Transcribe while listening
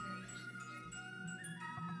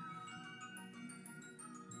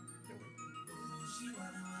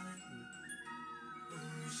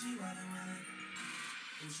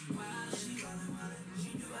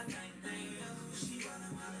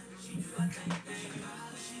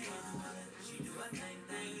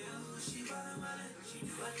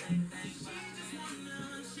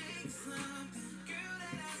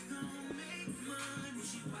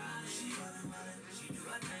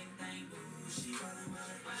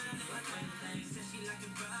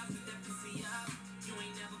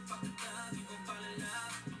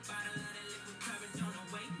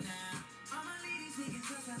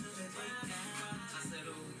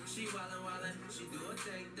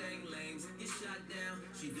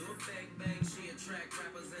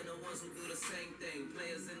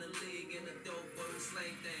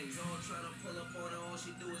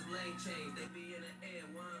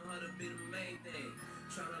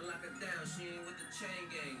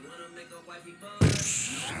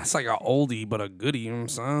It's like a oldie but a goodie, you know what I'm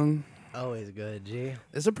saying? Always good, G.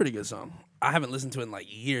 It's a pretty good song. I haven't listened to it in like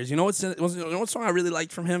years. You know what song I really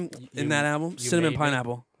liked from him in that album? Cinnamon Made Me?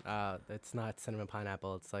 Pineapple. It's not cinnamon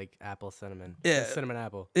pineapple. It's like apple cinnamon. Yeah. It's cinnamon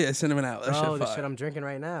apple. Yeah, Cinnamon Apple. That Oh, shit the fire. shit I'm drinking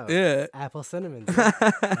right now. Yeah. Apple cinnamon.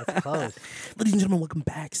 That's close. Ladies and gentlemen, welcome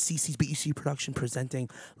back. CC's BEC Production presenting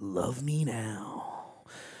Love Me Now.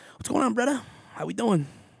 What's going on, brother? How we doing?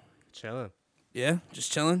 Chilling. Yeah,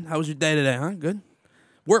 just chilling. How was your day today, huh? Good?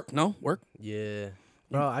 Work, no? Work? Yeah.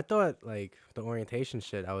 Bro, I thought, like, the orientation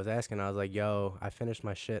shit, I was was like, yo, I finished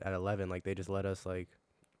my shit at 11. Like, they just let us, like,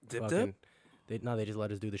 Dip? They just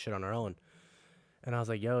let us do the shit on our own. And I was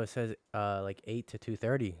like, yo, it says, like, 8 to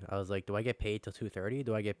 2:30. I was like, do I get paid till 2:30?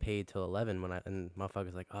 Do I get paid till 11? And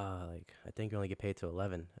motherfucker's like, like, I think you only get paid till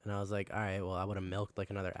 11. And I was like, all right, well, I would have milked,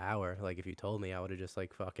 like, another hour. Like, if you told me, I would have just,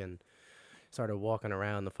 like, fucking started walking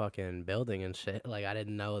around the fucking building and shit. Like, I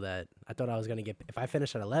didn't know that. I thought I was gonna if I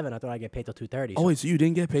finished at 11, I thought I'd get paid till 2:30. Oh, wait, so you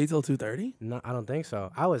didn't get paid till 2:30? No, I don't think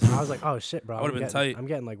so. I was like, oh shit, bro. I would've been tight. I'm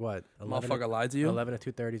getting like what? 11 Motherfucker lied to you? 11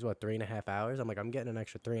 to 2:30 is what? 3.5 hours. I'm like, I'm getting an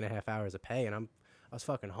extra 3.5 hours of pay, and I was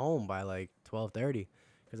fucking home by like 12:30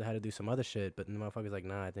 because I had to do some other shit. But the motherfucker's like,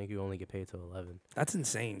 nah, I think you only get paid till 11. That's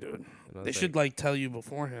insane, dude. And They should like tell you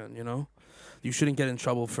beforehand, you know? You shouldn't get in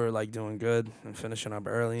trouble for like doing good and finishing up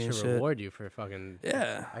early and should shit. reward you for fucking.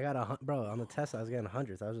 Yeah. I got bro on the test. I was getting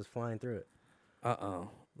hundreds. I was just flying through it.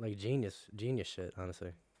 Like genius shit,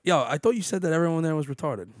 honestly. Yo, I thought you said that everyone there was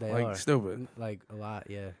retarded. They like are. stupid. Like a lot,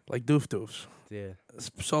 yeah. Like doofs. Yeah.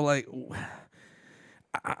 So like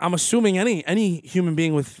I'm assuming any human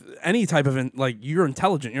being with any type of like you're an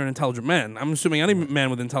intelligent man. I'm assuming any man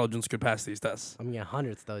with intelligence could pass these tests. I'm getting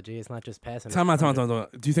hundreds though, G. It's not just passing. Time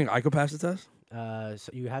out. Do you think I could pass the test?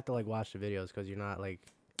 So you have to like watch the videos because you're not like.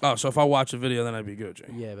 Oh, so if I watch the video, then I'd be good, Jay.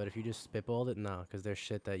 Yeah, but if you just spitballed it, no, because there's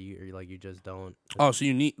shit that you just don't. Oh, so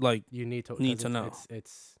you need you need to know.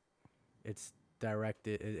 It's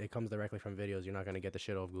directed. It comes directly from videos. You're not gonna get the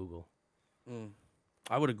shit off Google.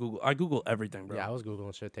 I would have Googled. I Google everything, bro. Yeah, I was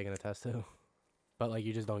googling shit, taking a test too. But like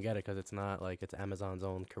you just don't get it because it's not like it's Amazon's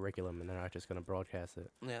own curriculum, and they're not just gonna broadcast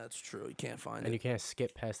it. Yeah, that's true. You can't find it. And you can't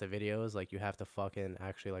skip past the videos. Like you have to fucking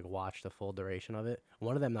actually like watch the full duration of it.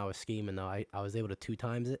 One of them I was scheming though. I was able to 2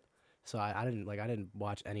 times it, so I didn't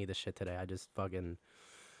watch any of the shit today. I just fucking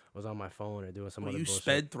was on my phone or doing some other you bullshit.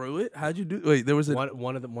 sped through it? How'd you do? Wait, there was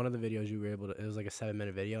one of the videos you were able to. It was like a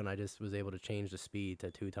 7-minute video, and I just was able to change the speed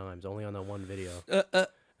to 2 times only on that one video.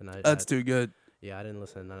 And that's too good. Yeah, I didn't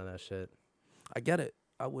listen to none of that shit. I get it.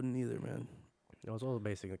 I wouldn't either, man. It was all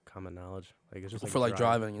basic common knowledge. Like it's just like for like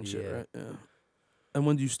driving and shit, right? Yeah. And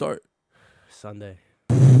when do you start? Sunday.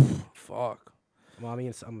 Fuck. Well, I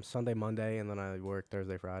mean, I'm Sunday, Monday, and then I work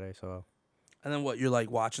Thursday, Friday. So. And then what? You're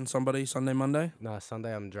like watching somebody Sunday, Monday? No,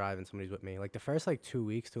 Sunday I'm driving. Somebody's with me. Like the first like 2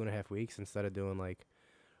 weeks, 2.5 weeks, instead of doing like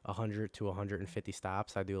 100 to 150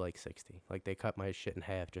 stops, I do like 60. Like they cut my shit in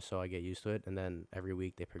half just so I get used to it, and then every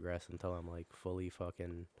week they progress until I'm like fully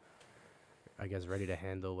fucking, I guess, ready to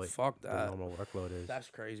handle what the normal workload is.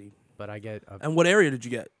 That's crazy. But I get. And what area did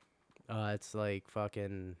you get? It's like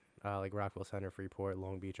fucking like Rockville Center, Freeport,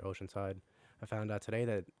 Long Beach, Oceanside. I found out today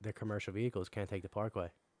that the commercial vehicles can't take the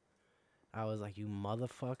Parkway. I was like, you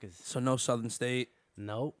motherfuckers. So no Southern State?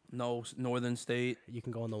 Nope. No Northern State? You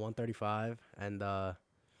can go on the 135 and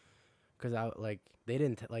because I like they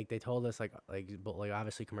didn't like they told us like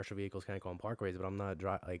obviously commercial vehicles can't go on parkways, but I'm not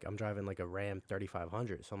I'm driving like a Ram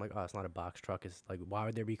 3500, so I'm like, oh, it's not a box truck. It's like, why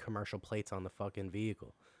would there be commercial plates on the fucking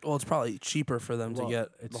vehicle? Well, it's probably cheaper for them to get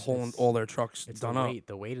all their trucks done up.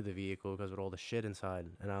 The weight of the vehicle goes with all the shit inside.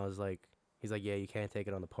 And I was like, he's like, yeah, you can't take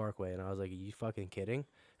it on the parkway. And I was like, are you fucking kidding?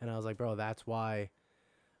 And I was like, bro, that's why,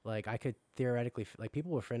 like, I could theoretically, like,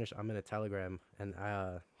 people will finish, I'm in a Telegram, and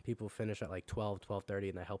people finish at, like, 12:30,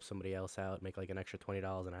 and they help somebody else out, make, like, an extra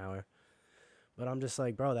 $20 an hour. But I'm just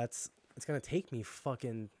like, bro, that's it's gonna take me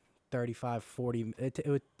fucking 35, 40.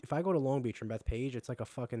 If I go to Long Beach from Bethpage, it's like a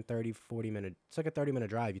fucking 30, 40 minute. It's like a 30-minute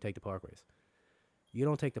drive. You take the parkways. You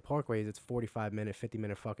don't take the parkways, it's 45-minute,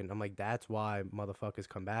 50-minute fucking. I'm like, that's why motherfuckers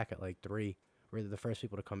come back at like 3. We're the first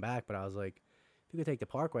people to come back. But I was like, if you could take the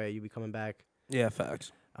parkway, you'd be coming back. Yeah,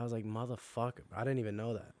 facts. I was like, motherfucker. I didn't even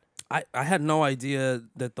know that. I had no idea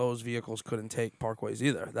that those vehicles couldn't take parkways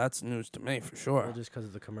either. That's news to me for sure. Well, just because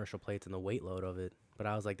of the commercial plates and the weight load of it. But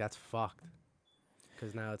I was like, that's fucked.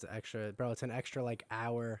 Because now it's extra. Bro, it's an extra like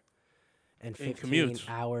hour and 15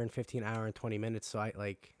 hour and 15 hour and 20 minutes. So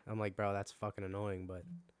I'm like, bro, that's fucking annoying. But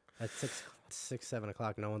at 6, 7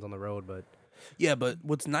 o'clock, no one's on the road. But yeah, but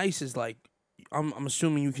what's nice is like, I'm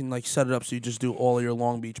assuming you can like set it up so you just do all of your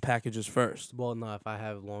Long Beach packages first. Well, no, if I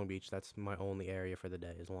have Long Beach, that's my only area for the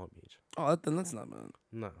day is Long Beach. Oh, then that's not bad.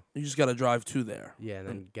 No. You just got to drive to there. Yeah, and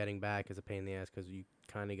then getting back is a pain in the ass because you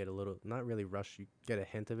kind of get a little, not really rush, you get a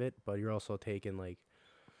hint of it, but you're also taking like,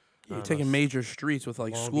 you're taking major streets with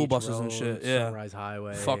like Long school Beach buses Road, and shit. Yeah. Sunrise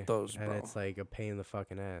Highway. Fuck those, bro. And it's like a pain in the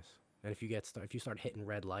fucking ass. And if you start hitting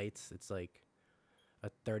red lights, it's like a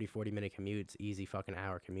 30, 40-minute commute. It's easy fucking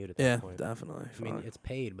hour commute at that point. Yeah, definitely. I mean, it's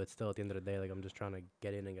paid, but still at the end of the day, like I'm just trying to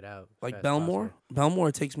get in and get out. Like Belmore?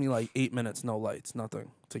 Belmore takes me like 8 minutes, no lights,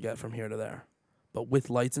 nothing to get from here to there. But with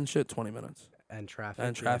lights and shit, 20 minutes. And traffic.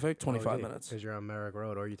 And traffic, 25 minutes. Because you're on Merrick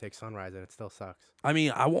Road, or you take Sunrise, and it still sucks. I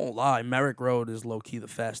mean, I won't lie. Merrick Road is low-key the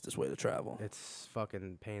fastest way to travel. It's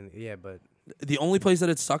fucking pain. Yeah, but the only place that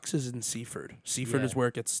it sucks is in Seaford. Seaford is where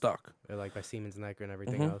it gets stuck. Or like by Siemens Necker and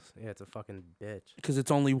everything else. Yeah, it's a fucking bitch. Because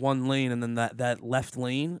it's only one lane, and then that left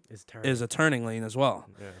lane is a turning lane as well.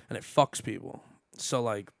 Yeah. And it fucks people. So,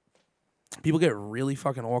 like, people get really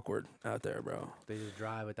fucking awkward out there, bro. They just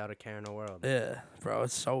drive without a care in the world. Yeah, bro,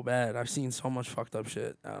 it's so bad. I've seen so much fucked up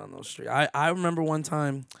shit out on those streets. I remember one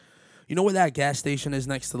time, you know where that gas station is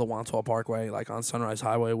next to the Wantagh Parkway, like on Sunrise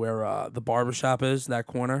Highway, where the barbershop is, that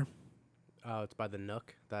corner? Oh, it's by the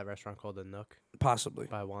Nook, that restaurant called the Nook. Possibly.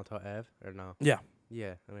 By Wantagh Ave, or no? Yeah.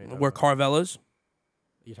 Yeah. Where Carvella's?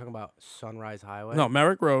 You're talking about Sunrise Highway? No,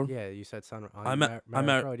 Merrick Road. Yeah, you said Sunrise.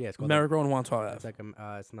 Merrick Road. Yeah, it's called Merrick Road and Wantagh Ave. It's like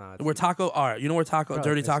it's not. Where Taco? All right, you know where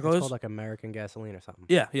Dirty Taco it's is? called like American Gasoline or something.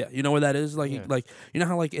 Yeah. You know where that is? Like, Yeah. like you know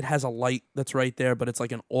how like it has a light that's right there, but it's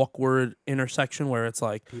like an awkward intersection where it's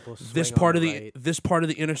like People this swing part on of the the right. this part of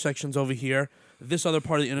the intersection's over here, this other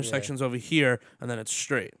part of the intersection's over here, and then it's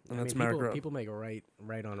straight, and that's Merrick Road. People make a right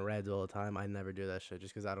on reds all the time. I never do that shit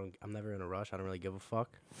just because I'm never in a rush. I don't really give a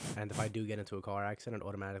fuck. And if I do get into a car accident,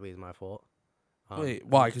 automatically is my fault. Wait,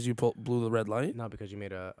 why? Because you blew the red light? No, because you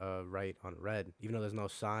made a right on red, even though there's no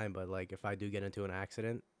sign. But like, if I do get into an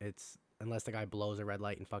accident, it's unless the guy blows a red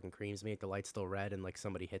light and fucking creams me, the light's still red, and like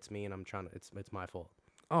somebody hits me, and I'm trying to, it's my fault.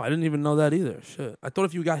 Oh, I didn't even know that either. Shit, I thought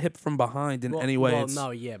if you got hit from behind in any way, it's...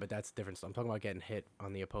 no, yeah, but that's different. So I'm talking about getting hit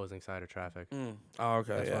on the opposing side of traffic. Oh,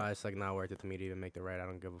 okay, That's yeah. why it's like not worth it to me to even make the right. I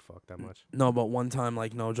don't give a fuck that much. No, but one time,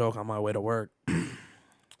 like no joke, on my way to work,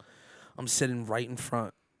 I'm sitting right in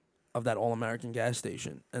front of that All-American gas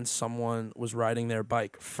station, and someone was riding their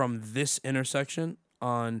bike from this intersection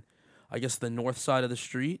on, I guess, the north side of the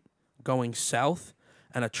street, going south,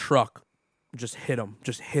 and a truck just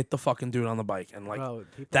hit the fucking dude on the bike, and like Bro,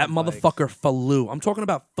 that motherfucker flew. I'm talking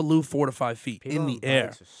about flew 4 to 5 feet people in the on air.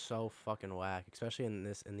 Bikes are so fucking whack, especially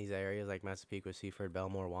in these areas like Massapequa, Seaford,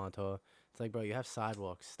 Belmore, Wantagh. It's like, bro, you have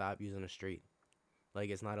sidewalks. Stop using the street. Like,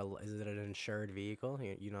 it's not is it an insured vehicle?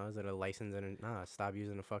 You know, is it a license? Nah, stop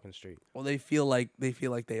using the fucking street. Well, they feel like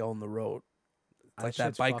they own the road. It's like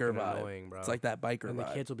that shit's biker fucking vibe. annoying, bro. It's like that biker And vibe.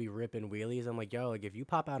 the kids will be ripping wheelies. I'm like, yo, like if you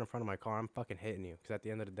pop out in front of my car, I'm fucking hitting you. Because at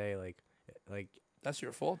the end of the day, like That's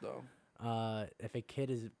your fault though. if a kid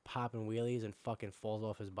is popping wheelies and fucking falls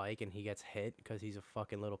off his bike and he gets hit because he's a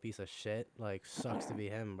fucking little piece of shit, like sucks to be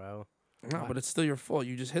him, bro. No, but it's still your fault.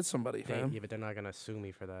 You just hit somebody, fam. Yeah, but they're not gonna sue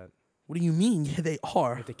me for that. What do you mean? Yeah, they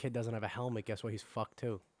are. If the kid doesn't have a helmet, guess what? He's fucked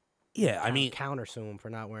too. Yeah, I mean, counter sue him for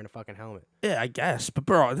not wearing a fucking helmet. yeah, I guess. But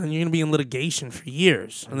bro, then you're gonna be in litigation for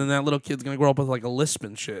years, and then that little kid's gonna grow up with like a lisp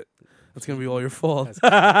and shit. That's gonna be all your fault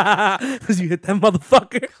because you hit that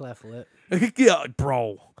motherfucker. Cleft lip. Yeah,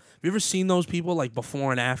 bro. Have you ever seen those people like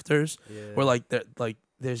before and afters, Yeah. where like they're like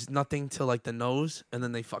there's nothing to like the nose, and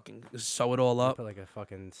then they fucking sew it all up? Put like a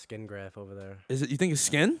fucking skin graft over there. Is it? You think it's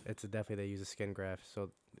skin? It's definitely they use a skin graft,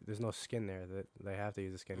 so there's no skin there. That they have to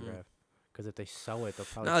use a skin graft. Because if they sew it, they'll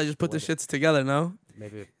probably. No, they just put the split shits together. No, it.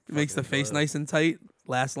 Maybe it makes the fucking face blows. nice and tight,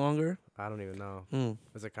 last longer. I don't even know. Hmm.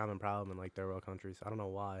 It's a common problem in like third world countries. I don't know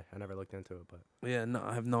why. I never looked into it, but Yeah, no,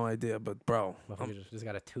 I have no idea. But bro, motherfucker just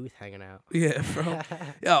got a tooth hanging out. yeah, bro.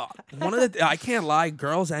 Yo, one of the I can't lie,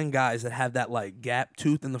 girls and guys that have that like gap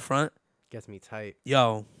tooth in the front. Gets me tight.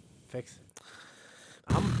 Yo, fix it.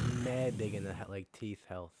 I'm mad big into like teeth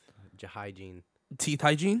health, hygiene. Teeth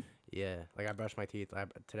hygiene? Yeah, like I brush my teeth.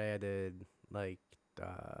 Today I did like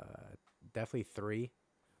definitely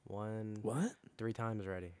What? 3 times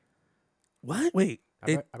already. What? Wait.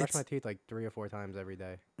 I brush my teeth like 3 or 4 times every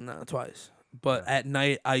day. No, twice. But Yeah. at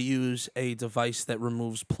night, I use a device that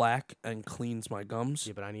removes plaque and cleans my gums.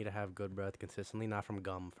 Yeah, but I need to have good breath consistently, not from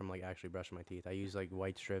gum, from like actually brushing my teeth. I use like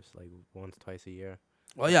white strips like once, twice a year.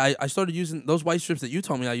 Well, yeah, I started using those white strips that you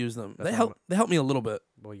told me I use them. That's They why help. They help me a little bit.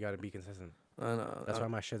 Well, you gotta be consistent. I know. That's why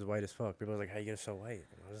my shit's white as fuck. People are like, "How you get it so white?"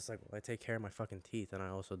 And I was just like, "Well, I take care of my fucking teeth, and I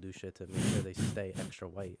also do shit to make sure they stay extra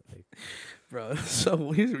white." Like, Bro,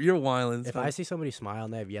 so you're wilding. if I see somebody smile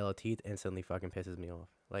and they have yellow teeth, instantly fucking pisses me off.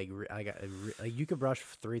 Like, like you could brush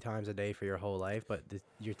 3 times a day for your whole life, but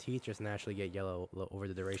your teeth just naturally get yellow over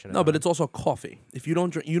the duration of No, time. but it's also coffee. If you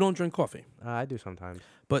don't drink coffee. I do sometimes.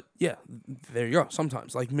 But yeah, there you go.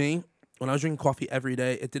 Sometimes, like me, when I was drinking coffee every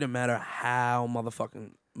day, it didn't matter how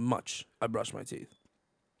motherfucking much I brushed my teeth.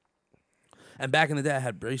 And back in the day, I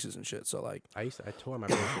had braces and shit. So like, I tore my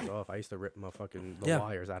braces off. I used to rip my fucking Yeah.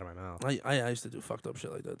 wires out of my mouth. I used to do fucked up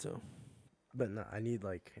shit like that too. But no, I need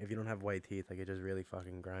like if you don't have white teeth, like it just really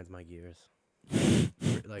fucking grinds my gears.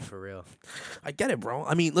 Like for real. I get it, bro.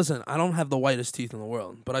 I mean, listen, I don't have the whitest teeth in the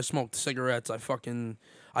world, but I smoked cigarettes. I've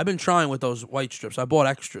been trying with those white strips. I bought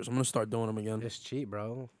extras. I'm gonna start doing them again. It's cheap,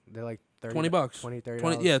 bro. They're like 30 $20. 20, 30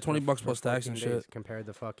 20 dollars yeah, for- $20 for plus tax 14 and days shit. compared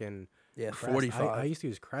to fucking Yeah, Crest. 45. I used to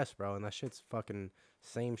use Crest, bro, and that shit's fucking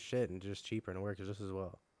same shit and just cheaper and it works just as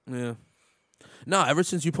well. Yeah. No, ever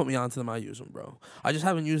since you put me onto them, I use them, bro. I just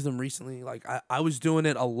haven't used them recently. Like I was doing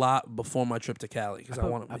it a lot before my trip to Cali because I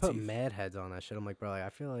wanted my I put teeth. mad heads on that shit. I'm like, bro, like, I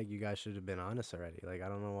feel like you guys should have been honest already. Like, I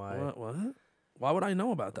don't know why. What? Why would I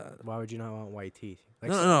know about that? Why would you not want white teeth?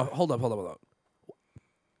 Like, No. Hold up.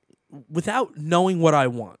 Without knowing what I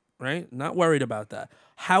want, right? Not worried about that.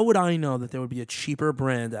 How would I know that there would be a cheaper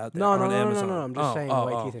brand out there No, on Amazon? no. I'm just saying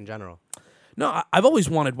white teeth in general. No, I've always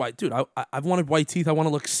wanted white, dude. I've wanted white teeth. I want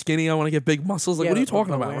to look skinny. I want to get big muscles. Like, what are you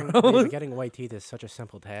talking about? Bro? Getting white teeth is such a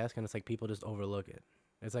simple task, and it's like people just overlook it.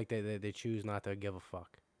 It's like they choose not to give a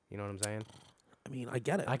fuck. You know what I'm saying? I mean, I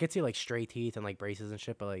get it. I could see like straight teeth and like braces and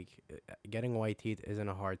shit, but like getting white teeth isn't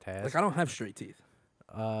a hard task. Like, I don't have straight teeth.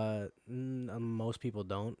 Most people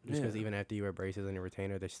don't, just because Yeah. even after you wear braces and your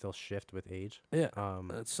retainer, they still shift with age. Yeah.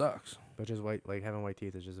 It sucks. But just having white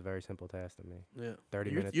teeth is just a very simple task to me. Yeah.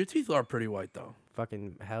 30 Your, minutes. your teeth are pretty white, though.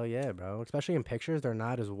 Fucking hell yeah, bro. Especially in pictures, they're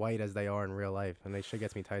not as white as they are in real life, and they shit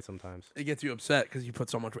gets me tight sometimes. It gets you upset because you put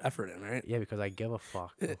so much effort in, right? Yeah, because I give a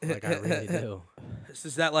fuck. Like I really do.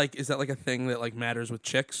 Is that like a thing that like matters with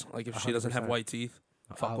chicks? Like if she doesn't have 100%. white teeth,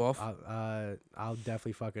 fuck I'll, off. I'll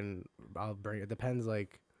definitely fucking. I'll bring. It depends,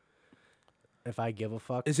 like, if I give a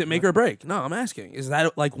fuck. Is it make or break? No, I'm asking. Is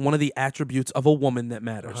that like one of the attributes of a woman that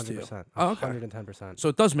matters to you? 100%. Oh, okay. 110%. So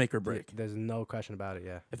it does make or break. There's no question about it.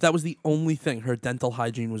 Yeah, If that was the only thing, her dental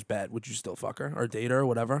hygiene was bad, would you still fuck her or date her or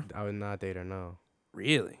whatever? I would not date her. No,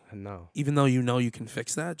 Really? no. Even though you can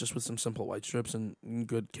fix that just with some simple white strips and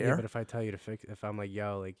good care? Yeah, but if I tell you to fix, if I'm like,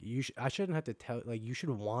 yo, like I shouldn't have to tell. Like, you should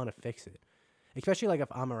want to fix it. Especially like if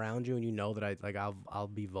I'm around you and you know that I'll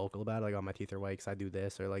be vocal about it. Like, oh, my teeth are white 'cause I do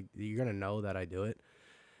this, or like you're gonna know that I do it.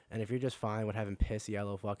 And if you're just fine with having piss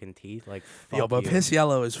yellow fucking teeth, like fuck Yo, but you. piss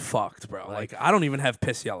yellow is fucked, bro. Like I don't even have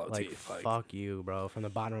piss yellow like teeth. fuck you, bro, from the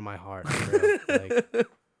bottom of my heart. For real.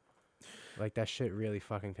 Like that shit really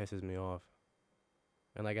fucking pisses me off.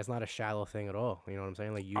 And like it's not a shallow thing at all. You know what I'm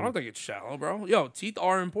saying? Like I don't think it's shallow, bro. Yo, teeth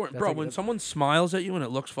are important, That's bro. like- When someone smiles at you and it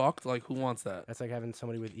looks fucked, like who wants that? that's like having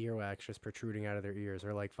somebody with earwax just protruding out of their ears,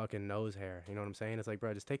 or like fucking nose hair. You know what I'm saying? It's like,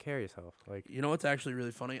 bro, just take care of yourself. Like, You know what's actually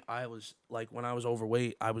really funny? I was like, when I was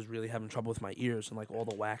overweight, I was really having trouble with my ears and like all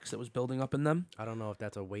the wax that was building up in them. I don't know if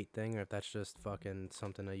that's a weight thing or if that's just fucking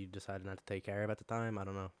something that you decided not to take care of at the time. I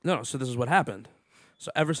don't know. No, so this is what happened.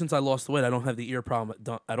 So ever since I lost the weight, I don't have the ear problem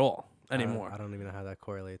at all anymore. I don't even know how that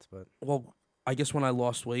correlates, but Well, I guess when I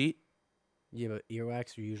lost weight, yeah, but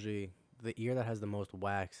earwax are usually the ear that has the most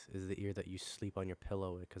wax is the ear that you sleep on your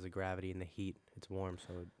pillow with because of gravity and the heat. It's warm,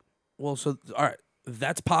 so well, so all right,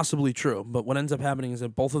 that's possibly true. But what ends up happening is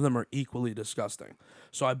that both of them are equally disgusting.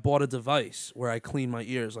 So I bought a device where I clean my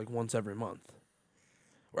ears like once every month,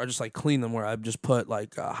 where I just like clean them. Where I just put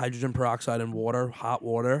like hydrogen peroxide and water, hot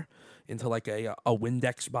water, into like a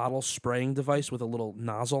Windex bottle spraying device with a little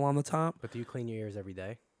nozzle on the top. But do you clean your ears every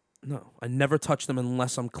day? No, I never touch them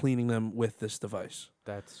unless I'm cleaning them with this device.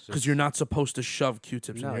 That's just Because you're not supposed to shove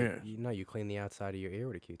Q-tips in your ear. you clean the outside of your ear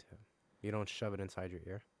with a Q-tip. You don't shove it inside your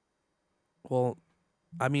ear. Well,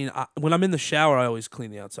 I mean, when I'm in the shower, I always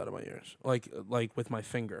clean the outside of my ears, like with my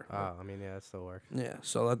finger. Oh, I mean, yeah, that still works. Yeah,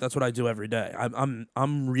 so that's what I do every day.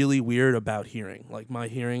 I'm really weird about hearing. Like my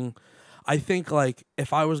hearing, I think like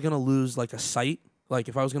if I was gonna lose like a sight, like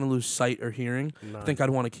if I was gonna lose sight or hearing, I think I'd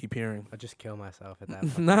want to keep hearing. I'd just kill myself at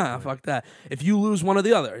that. Nah, point. fuck that. If you lose one or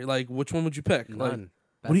the other, like which one would you pick? Like, None.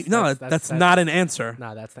 what do you, no, that's not an answer.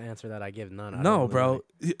 Nah, that's the answer that I give. None. I No, don't bro.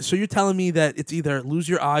 So you're telling me that it's either lose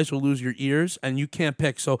your eyes or lose your ears, and you can't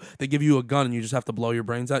pick. So they give you a gun, and you just have to blow your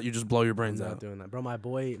brains out. You just blow your brains I'm not out. doing that, bro. My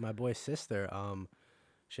boy's sister,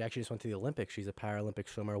 she actually just went to the Olympics. She's a Paralympic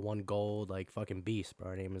swimmer, won gold, like fucking beast,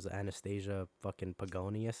 bro. Her name is Anastasia fucking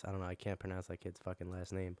Pagonius. I don't know. I can't pronounce that kid's fucking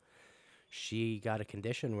last name. She got a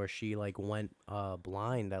condition where she like went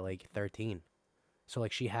blind at like 13. So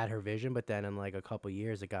like she had her vision, but then in like a couple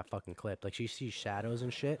years it got fucking clipped. Like she sees shadows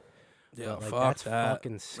and shit. Yeah, But, like, fuck that's that.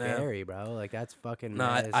 fucking scary, bro. Like that's fucking Nah,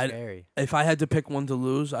 mad I- scary. If I had to pick one to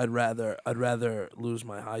lose, I'd rather lose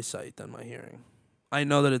my eyesight than my hearing. I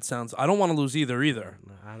know that it sounds. I don't want to lose either.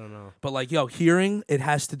 I don't know. But like, yo, hearing, it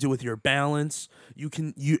has to do with your balance.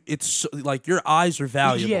 It's like your eyes are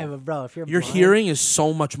valuable. Yeah, but bro, if you're Your blind, hearing is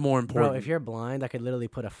so much more important. bro, if you're blind, I could literally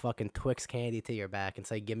put a fucking Twix candy to your back and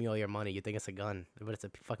say, "Give me all your money." You think it's a gun, but it's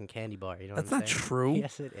a fucking candy bar. You know That's what I'm not saying? true.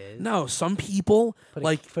 Yes, it is. No, some people Put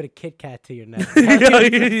a Kit Kat to your neck. Yeah,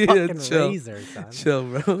 It's a yeah, fucking chill. razor, son. chill,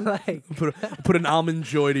 bro. Like, put an almond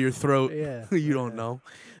joy to your throat. yeah. You don't know.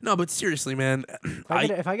 No, but seriously, man.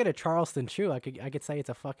 If I get a Charleston Chew, I could say it's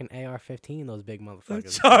a fucking AR-15. Those big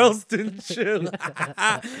motherfuckers. Charleston Chew.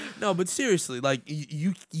 No, but seriously, like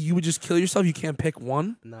you would just kill yourself. You can't pick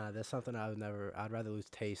one. Nah, that's something I would never. I'd rather lose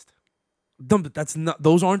taste, No, but that's not.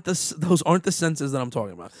 Those aren't the senses that I'm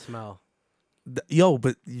talking about. smell. Yo,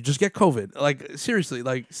 but you just get COVID. Like seriously,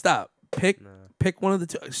 like stop. Nah. Pick one of the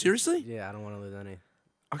two. Seriously? Yeah, I don't want to lose any.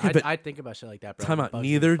 Okay, but I think about shit like that, bro. time It out. bugs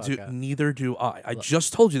me the fuck out. Neither do I. I Look.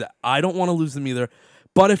 just told you that. I don't want to lose them either.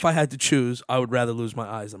 But if I had to choose, I would rather lose my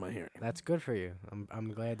eyes than my hearing. That's good for you.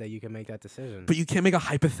 I'm glad that you can make that decision. But you can't make a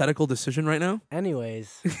hypothetical decision right now?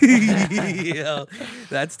 Anyways, Yeah,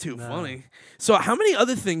 that's too No. funny. So how many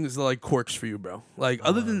other things are like quirks for you, bro? Like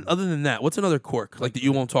other than that, what's another quirk like that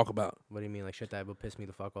you won't talk about? what do you mean, like shit that would piss me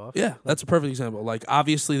the fuck off? Yeah, that's a perfect example. Like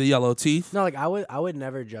obviously the yellow teeth. No, like I would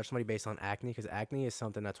never judge somebody based on acne because acne is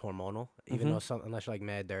something that's hormonal. Even Mhm. though unless you're like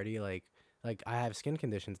mad dirty, like I have skin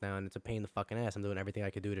conditions now and it's a pain in the fucking ass. I'm doing everything I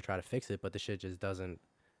could do to try to fix it, but the shit just doesn't.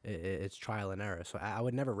 It's trial and error. So I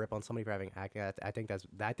would never rip on somebody for having acne. I think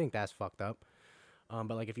that's fucked up.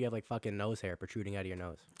 But like if you have like fucking nose hair protruding out of your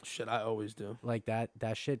nose, Shit, I always do. like that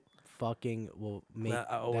shit fucking will make That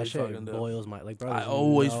I that always shit fucking do. boils my like bro. I there's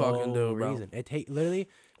always no fucking do, bro. reason. It take literally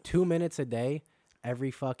 2 minutes a day, every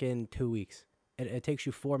fucking 2 weeks. It takes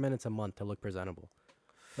you 4 minutes a month to look presentable.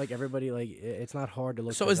 Like everybody, like it's not hard to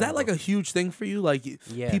look. So is that like a huge thing for you? Like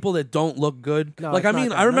Yeah. people that don't look good? No, Like it's I not mean,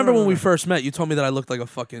 that. I remember No, when we no. first met, you told me that I looked like a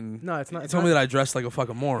fucking. No, it's not. You It's told not, me that I dressed like a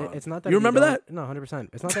fucking moron. It's not that You remember don't- that? No,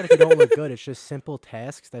 100%. It's not that if you don't look good. It's just simple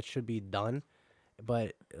tasks that should be done,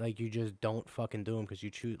 but like you just don't fucking do them because you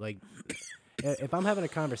choose. Like, if I'm having a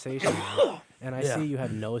conversation and I Yeah. see you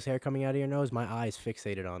have nose hair coming out of your nose, my eyes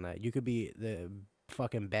fixated on that. You could be the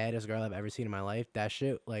fucking baddest girl I've ever seen in my life. That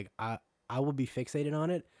shit, like I will be fixated on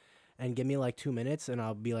it. And give me like 2 minutes, and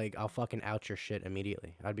I'll be like, I'll fucking out your shit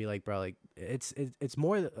immediately. I'd be like, bro, like it's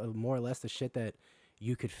more or less the shit that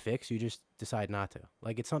you could fix. You just decide not to.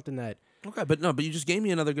 Like it's something that Okay, but no, but you just gave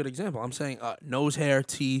me another good example. I'm saying nose hair,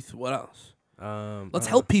 teeth. What else? Let's I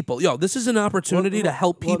help people. Yo, this is an opportunity to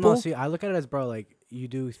help well, people. no, see, I look at it as, bro, like you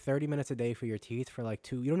do 30 minutes a day for your teeth for like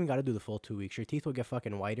you don't even got to do the full 2 weeks. Your teeth will get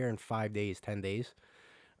fucking whiter in 5 days, 10 days.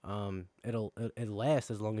 It'll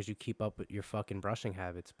last as long as you keep up with your fucking brushing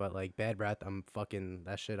habits. But like bad breath, I'm fucking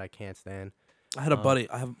that shit I can't stand. I had a buddy.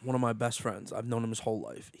 I have one of my best friends. I've known him his whole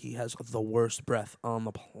life. He has the worst breath on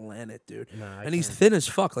the planet, dude. Nah, I And he's can't. thin as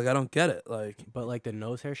fuck. Like I don't get it. Like But like the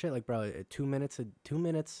nose hair shit, like bro, 2 minutes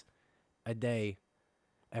a day,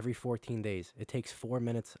 every 14 days. It takes 4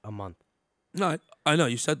 minutes a month. no, I know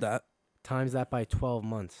you said that. Times that by 12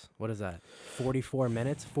 months. What is that? 44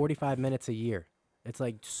 minutes, 45 minutes a year. It's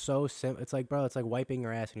like so simple. It's like, bro, it's like wiping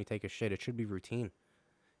your ass when you take a shit. It should be routine.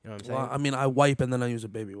 You know what I'm saying? Well, I mean, I wipe and then I use a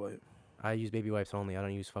baby wipe. I use baby wipes only. I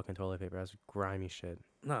don't use fucking toilet paper. That's grimy shit.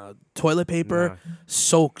 Nah, toilet paper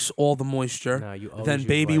soaks all the moisture. No, you always Then use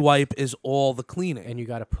baby wipes. wipe is all the cleaning. And you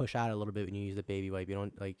got to push out a little bit when you use the baby wipe. You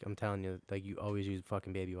don't, like, I'm telling you, like, you always use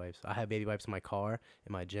fucking baby wipes. I have baby wipes in my car,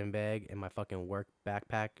 in my gym bag, in my fucking work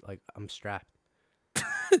backpack. Like, I'm strapped.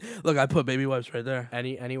 Look, I put baby wipes right there.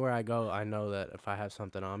 Anywhere I go, I know that if I have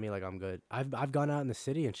something on me, like I'm good. I've gone out in the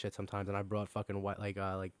city and shit sometimes, and I brought fucking like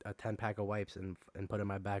a 10 pack of wipes and put in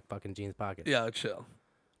my back fucking jeans pocket. Yeah, chill.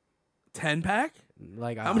 10-pack?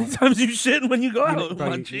 Like How many times you shit when you go you, out, bro,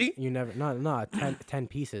 my you, G? you never 10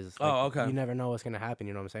 pieces. Oh, Like, okay. You never know what's gonna happen.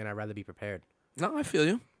 You know what I'm saying? I'd rather be prepared. No, I feel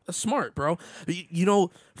you. That's smart, bro. You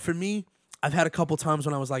know, for me, I've had a couple times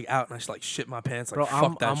when I was like out and I just like shit my pants. Like, Bro,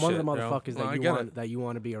 fuck that I'm shit. one of the bro. motherfuckers No, I that you get want it. that you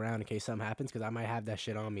want to be around in case something happens, because I might have that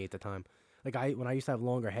shit on me at the time. Like when I used to have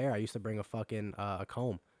longer hair, I used to bring a fucking a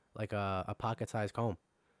comb, like a pocket-sized comb,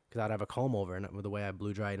 because I'd have a comb over, and with the way I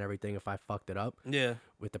blew dry and everything, if I fucked it up Yeah.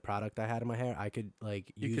 with the product I had in my hair, I could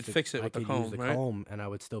like You use could the, fix it I with the could comb, use the right? comb, and I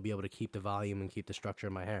would still be able to keep the volume and keep the structure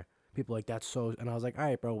of my hair. People like that's so, and I was like, all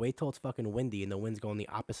right, bro, wait till it's fucking windy and the wind's going the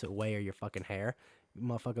opposite way of your fucking hair. You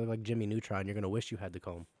motherfucker look like Jimmy Neutron. You're gonna wish you had the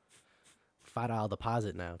comb. $5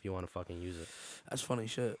 deposit now if you want to fucking use it. That's funny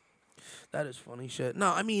shit. That is funny shit.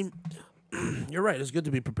 No, I mean, you're right. It's good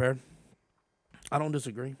to be prepared. I don't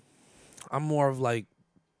disagree. I'm more of like,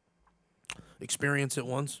 experience it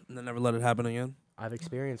once and then never let it happen again. I've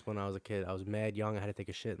experienced when I was a kid. I was mad young. I had to take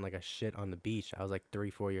a shit, and like I shit on the beach. I was like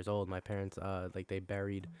 3-4 years old. My parents, like they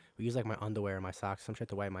buried. We used like my underwear and my socks, some shit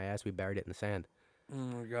to wipe my ass. We buried it in the sand. Oh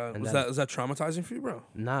my god. And Was that traumatizing for you, bro?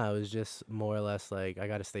 Nah, it was just more or less like I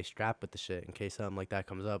gotta stay strapped with the shit in case something like that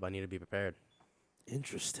comes up. I need to be prepared.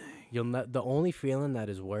 Interesting. The only feeling that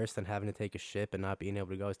is worse than having to take a shit but not being able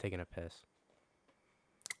to go is taking a piss.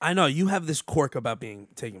 I know you have this quirk about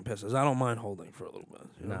taking pisses. I don't mind holding for a little bit.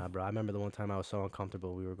 You know? Nah, bro. I remember the one time I was so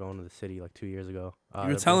uncomfortable. We were going to the city like 2 years ago. You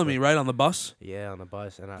were telling me, right, on the bus? Yeah, on the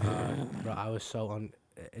bus, and bro, I was so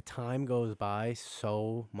time goes by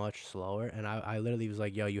so much slower, and I literally was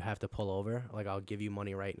like, yo, you have to pull over. Like, I'll give you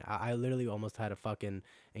money right now. I literally almost had a fucking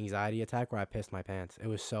anxiety attack where I pissed my pants. It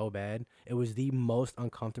was so bad. It was the most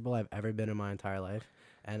uncomfortable I've ever been in my entire life,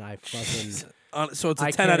 and I fucking. So it's a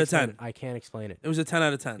I 10 can't out of explain 10. it. I can't explain it. It was a 10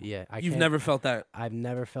 out of 10. Yeah, You've never felt that. I've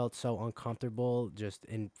never felt so uncomfortable, just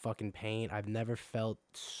in fucking pain. I've never felt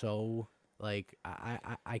so like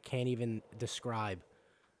I can't even describe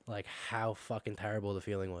like how fucking terrible the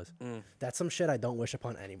feeling was. That's some shit I don't wish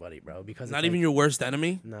upon anybody, bro. Because it's Not like, even your worst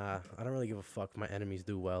enemy? Nah, I don't really give a fuck. If my enemies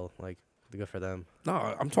do well, like good for them. No,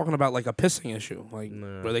 I'm talking about like a pissing issue, like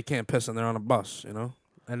Nah. where they can't piss and they're on a bus, you know?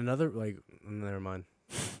 And another like, never mind.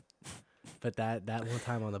 But that one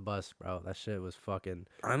time on the bus, bro, that shit was fucking.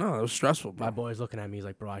 I know, it was stressful, bro. My boy's looking at me. He's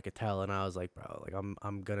like, bro, I could tell. And I was like, bro, like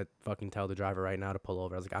I'm gonna fucking tell the driver right now to pull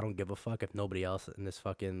over. I was like, I don't give a fuck if nobody else in this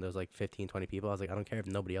fucking. There's like 15, 20 people. I was like, I don't care if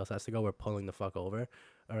nobody else has to go. We're pulling the fuck over,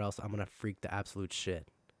 or else I'm gonna freak the absolute shit.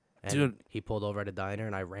 And Dude. he pulled over at a diner,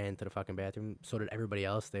 and I ran to the fucking bathroom. So did everybody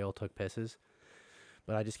else. They all took pisses.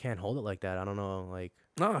 But I just can't hold it like that. I don't know, like.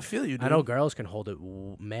 No, I feel you, dude. I know girls can hold it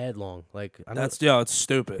mad long. Like I know, It's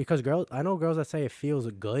stupid. because I know girls that say it feels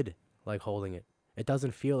good, like holding it. It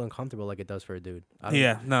doesn't feel uncomfortable like it does for a dude. I don't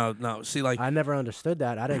Yeah, no. See, like, I never understood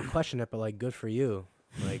that. I didn't question it, but like, good for you.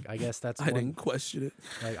 Like, I guess that's I one, didn't question it.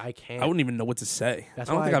 like I can't. I wouldn't even know what to say. That's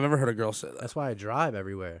I don't think why- I've ever heard a girl say that. That's why I drive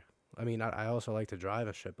everywhere. I mean, I also like to drive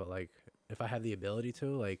and shit, but like, if I have the ability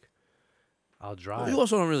to, like, I'll drive. Well, you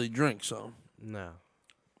also don't really drink, so No.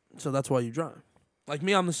 that's why you drive. Like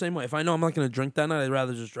me, I'm the same way. If I know I'm not gonna drink that night, I'd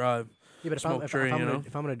rather just drive. Yeah, but Smoke tree, you know?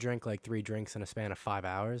 if I'm gonna drink like 3 drinks in a span of 5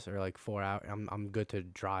 hours or like 4 hours, I'm good to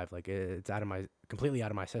drive. Like it's completely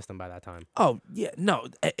out of my system by that time. Oh yeah, no.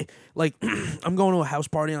 Like I'm going to a house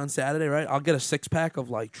party on Saturday, right? I'll get a 6-pack of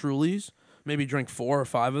like Trulies, maybe drink 4 or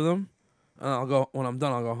 5 of them, and I'll go. When I'm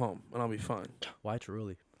done, I'll go home and I'll be fine. Why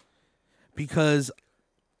Truly? Because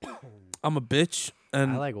I'm a bitch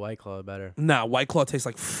and I like White Claw better. nah, White Claw tastes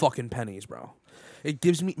like fucking pennies, bro. It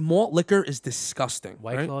gives me malt liquor is disgusting.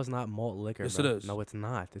 White right? Claw is not malt liquor. Yes, bro. it is. No, it's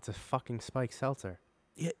not. It's a fucking spiked seltzer.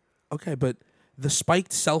 Okay, but the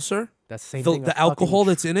spiked seltzer, That's the same the thing. the alcohol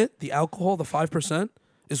that's in it, the alcohol, the 5%,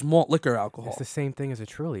 is malt liquor alcohol. It's the same thing as a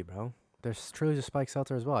Truly, bro. There's Truly's a spiked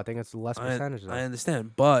seltzer as well. I think it's less percentage though. I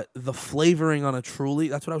understand, but the flavoring on a Truly,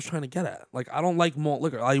 that's what I was trying to get at. Like, I don't like malt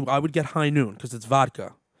liquor. I would get High Noon because it's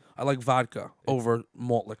vodka. I like vodka over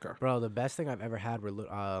malt liquor. Bro, the best thing I've ever had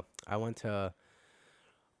were I went to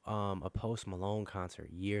a Post Malone concert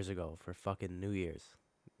years ago for fucking New Year's.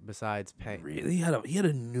 Besides paying, Really? He had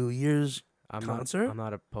a New Year's concert? I'm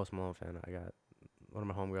not a Post Malone fan. I got one of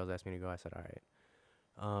my homegirls asked me to go. I said, all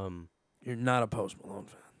right. You're not a Post Malone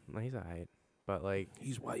fan. No, he's alright. But like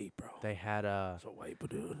He's white, bro. they had He's a white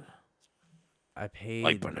dude. I paid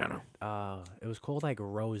White banana. it was called like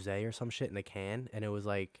rosé or some shit in a can, and it was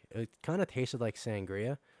like it kind of tasted like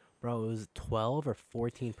sangria, Bro, it was 12 or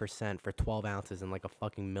 14% for 12 ounces in like a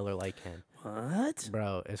fucking Miller Lite can. What?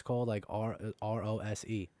 Bro, it's called like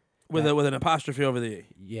ROSE. With That- with an apostrophe over the E.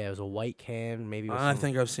 Yeah, it was a white can, maybe with I some,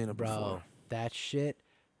 think I've seen it bro, before. that shit.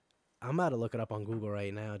 I'm about to look it up on Google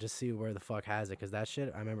right now, just see where the fuck has it, cause that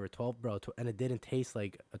shit I remember 12, bro, and it didn't taste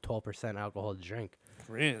like a 12% alcohol drink.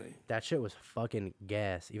 Really? That shit was fucking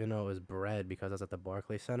gas, even though it was bread because I was at the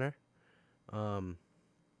Barclays Center.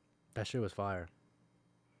 That shit was fire.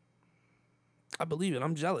 I believe it.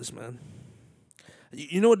 I'm jealous, man.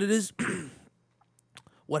 You know what it is?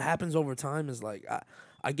 What happens over time is like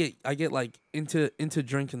I get like into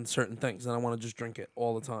drinking certain things, and I want to just drink it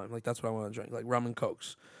all the time. Like that's what I want to drink, like rum and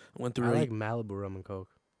cokes. I went through. I like Malibu rum and coke.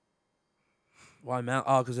 Why Mal?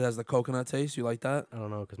 Oh, because it has the coconut taste. You like that? I don't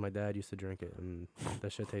know, cause my dad used to drink it, and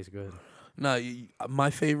that shit tastes good. No, my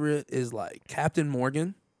favorite is like Captain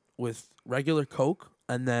Morgan with regular Coke,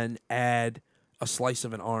 and then add a slice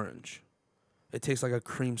of an orange. It tastes like a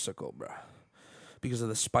creamsicle, bro. Because of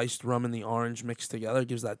the spiced rum and the orange mixed together, it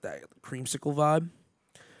gives that creamsicle vibe.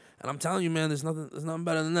 And I'm telling you, man, there's nothing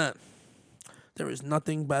better than that. There is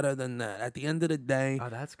nothing better than that. At the end of the day, Oh,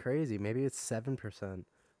 that's crazy. Maybe it's 7%.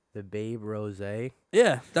 The Babe Rosé,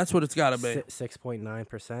 yeah, that's what it's gotta be.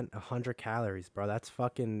 6.9%, 100 calories, bro. That's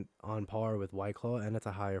fucking on par with White Claw, and it's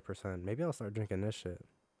a higher percent. Maybe I'll start drinking this shit.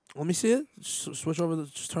 Let me see it. Switch over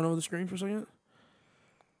just turn over the screen for a second.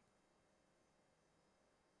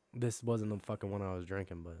 This wasn't the fucking one I was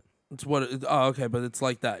drinking, but It's what. Oh, okay, but it's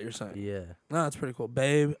like that. You're saying. yeah. No, that's pretty cool.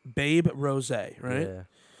 Babe Rosé, right? Yeah.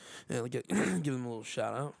 Yeah, give them a little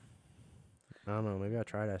shout out. I don't know. Maybe I'll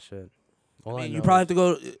try that shit. I mean, you probably have to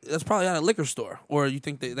go. That's probably at a liquor store, or you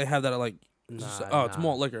think they have that at like. It's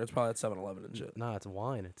malt liquor. It's probably at 7-Eleven and shit. Nah, it's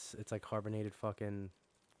wine. It's like carbonated fucking.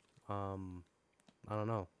 I don't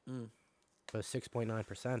know. But 6.9%,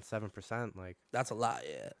 7%, like That's a lot,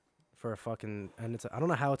 yeah. for a fucking, and I don't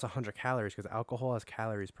know how it's 100 calories because alcohol has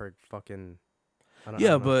calories per fucking. I don't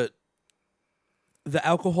know. But the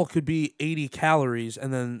alcohol could be 80 calories,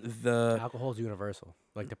 and then the Alcohol is universal.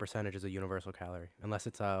 Like the percentage is a universal calorie, unless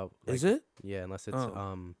it's is it? Yeah, unless it's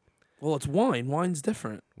Well, it's wine. Wine's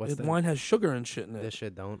different. Wine has sugar and shit in it. This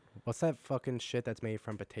shit don't. What's that fucking shit that's made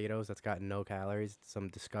from potatoes that's got no calories? Some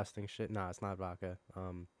disgusting shit. Nah, it's not vodka.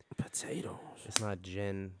 Potatoes. It's not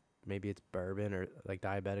gin. Maybe it's bourbon or like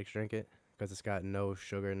diabetics drink it because it's got no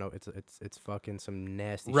sugar. No, it's fucking some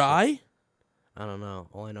nasty Rye? shit. I don't know.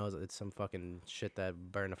 All I know is it's some fucking shit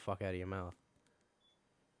that burn the fuck out of your mouth.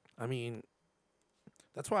 I mean,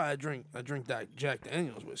 that's why I drink that Jack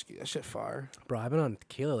Daniel's whiskey. That shit fire. Bro, I've been on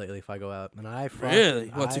tequila lately if I go out. And Really?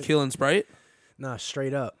 What, tequila and Sprite? Nah,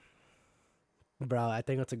 straight up. Bro, I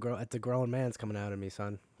think it's a grown man's coming out of me,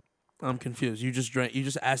 son. I'm confused. You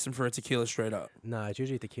just asked him for a tequila straight up. Nah, it's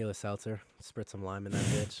usually tequila seltzer. Spritz some lime in that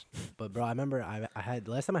bitch. But bro, I remember I had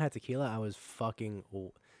last time I had tequila, I was fucking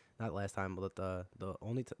not last time, but the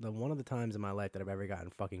one of the times in my life that I've ever gotten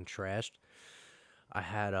fucking trashed. I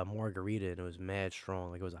had a margarita and it was mad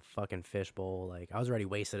strong. Like it was a fucking fishbowl. Like I was already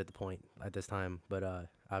wasted at this time, but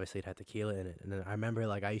obviously it had tequila in it. And then I remember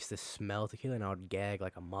like I used to smell tequila and I would gag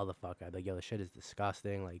like a motherfucker. I'd be like, yo, this shit is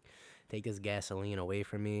disgusting. Like take this gasoline away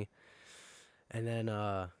from me. And then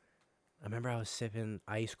I remember I was sipping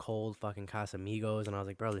ice cold fucking Casamigos and I was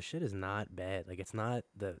like, bro, this shit is not bad. Like it's not,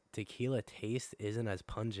 the tequila taste isn't as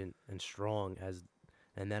pungent and strong as.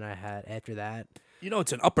 And then I had after that. You know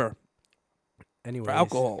it's an upper. Anyways, for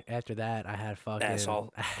alcohol. After that, I had fucking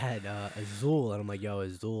Asshole. I had Azul, and I'm like, yo,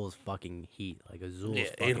 Azul's fucking heat. Like Azul's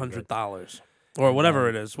fucking $800 or whatever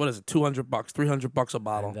it is. What is it? $200, $300 a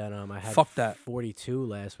bottle. And then I had Fuck that. 42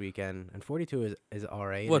 last weekend, and 42 is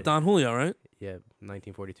alright. What, Don Julio, right? Yeah,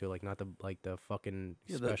 1942. Like not the fucking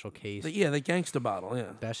special case. The gangster bottle. Yeah.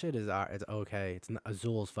 That shit is it's okay. It's not,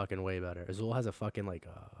 Azul's fucking way better. Azul has a fucking like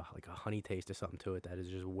a honey taste or something to it that is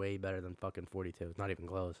just way better than fucking 42. It's not even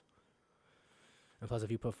close. And plus,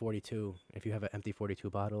 if you put 42, if you have an empty 42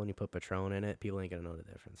 bottle and you put Patron in it, people ain't gonna know the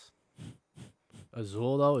difference.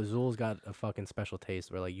 Azul though, Azul's got a fucking special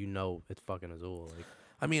taste where like you know it's fucking Azul. Like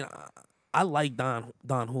I mean, I like Don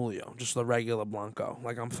Julio, just the regular Blanco.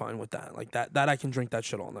 Like I'm fine with that. Like that I can drink that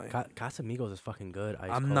shit all night. Casamigos is fucking good.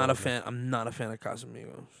 I'm not a fan of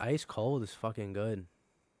Casamigos. Ice cold is fucking good.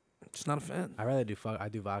 Just not a fan. I rather do I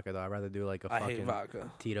do vodka though. I rather do like a I hate fucking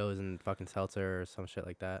vodka. Tito's and fucking seltzer or some shit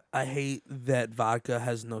like that. I hate that vodka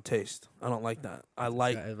has no taste. I don't like that. I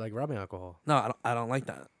like like rubbing alcohol. no, I don't like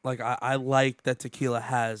that. Like I like that tequila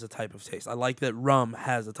has a type of taste. I like that rum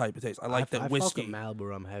has a type of taste. I like that I whiskey. fuck with Malibu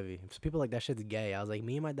rum heavy. So people like that shit's gay. I was like,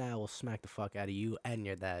 me and my dad will smack the fuck out of you and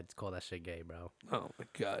your dad. Call that shit gay, bro. Oh my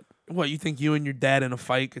god! What, you think you and your dad in a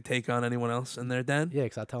fight could take on anyone else and their dad? Yeah,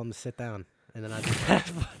 'cause I tell him to sit down, and then I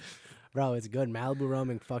just bro, it's good. Malibu rum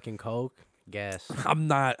and fucking Coke, gas. I'm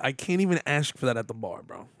not. I can't even ask for that at the bar,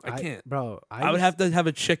 bro. I can't. Bro, I would have to have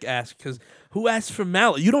a chick ask, because who asks for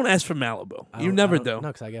Malibu? You don't ask for Malibu. You never do.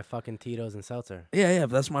 No, 'cause I get fucking Tito's and seltzer. Yeah,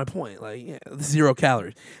 but that's my point. Like, yeah, 0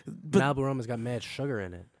 calories. But Malibu rum has got mad sugar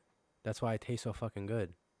in it. That's why it tastes so fucking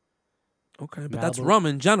good. okay, but that's Malibu- rum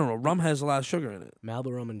in general. Rum has a lot of sugar in it.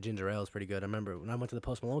 Malibu rum and ginger ale is pretty good. I remember when I went to the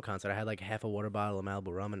Post Malone concert, I had like half a water bottle of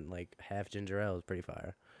Malibu rum and like half ginger ale. It was pretty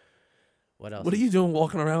fire. What else? What are you doing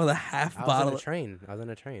walking around with a half I was bottle? on a train. I was on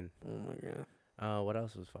a train. Oh my god! What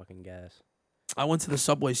else was fucking gas? I went to the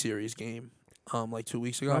Subway Series game, like 2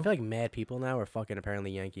 weeks ago. I feel like mad people now are fucking apparently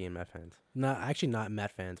Yankee and Met fans. Not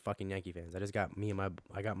Met fans, fucking Yankee fans.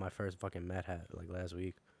 I got my first fucking Met hat like last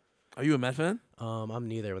week. Are you a Met fan? I'm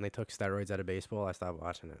neither. When they took steroids out of baseball, I stopped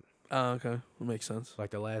watching it. Oh, okay, that makes sense.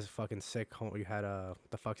 Like the last fucking sick you had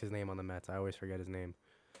the fuck's his name on the Mets? I always forget his name.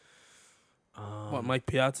 What, Mike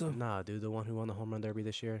Piazza? Nah, dude, the one who won the home run derby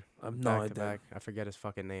this year. I have no Back to idea. back. I forget his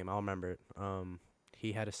fucking name. I'll remember it.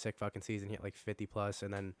 He had a sick fucking season. He had like 50 plus,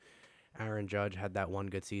 and then Aaron Judge had that one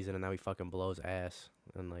good season, and now he fucking blows ass.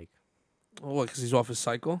 And like, Oh, what? Because he's off his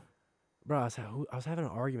cycle. bro, I was having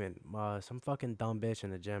an argument. Some fucking dumb bitch in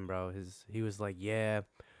the gym, bro. He was like, yeah,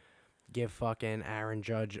 give fucking Aaron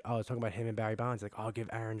Judge. I was talking about him and Barry Bonds. Like, I'll give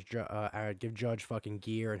give Judge fucking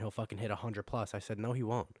gear, and he'll fucking hit 100 plus. I said, no, he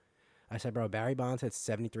won't. I said, bro, Barry Bonds had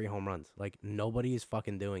 73 home runs. Like, nobody is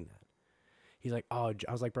fucking doing that. He's like, oh,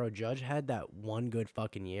 I was like, bro, Judge had that one good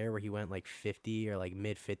fucking year where he went like 50 or like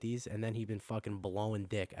mid 50s, and then he's been fucking blowing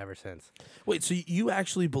dick ever since. Wait, so you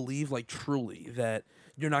actually believe, like, truly that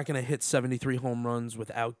you're not gonna hit 73 home runs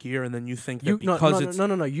without gear, and then you think that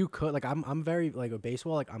No, you could. Like, I'm very, like, with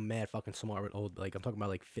baseball, like, I'm mad fucking smart with old, like, I'm talking about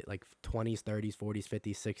like 20s, 30s, 40s,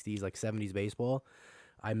 50s, 60s, like 70s baseball.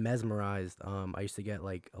 I mesmerized. I used to get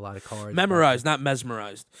like a lot of cards. Memorized, not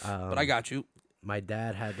mesmerized. But I got you. My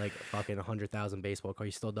dad had like fucking 100,000 baseball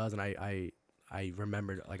cards. He still does, and I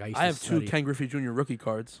remembered like I have two Ken Griffey Jr. rookie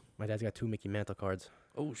cards. My dad's got 2 Mickey Mantle cards,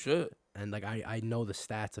 Oh shit. and like I know the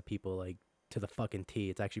stats of people like to the fucking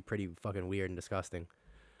T. It's actually pretty fucking weird and disgusting.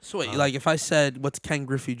 So wait, like if I said what's Ken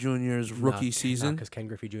Griffey Jr.'s rookie season? Because Ken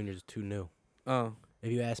Griffey Jr. is too new. Oh,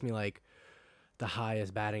 If you ask me like the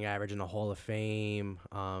highest batting average in the Hall of Fame,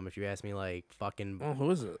 if you ask me like fucking who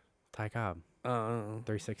is it? Ty Cobb, I don't know.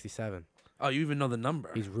 367. Oh, you even know the number?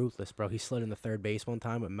 He's ruthless, bro. He slid in the third base one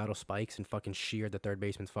time with metal spikes and fucking sheared the third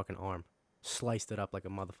baseman's fucking arm. Sliced it up like a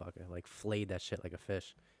motherfucker. Like, flayed that shit like a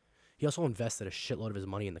fish. He also invested a shitload of his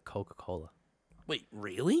money in the Coca-Cola. Wait,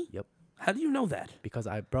 really? Yep. How do you know that? Because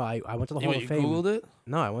I went to the You Hall of Fame. Googled it?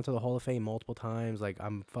 No, I went to the Hall of Fame multiple times. Like,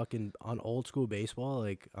 I'm fucking on old school baseball.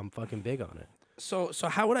 Like, I'm fucking big on it. So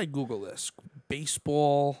how would I Google this?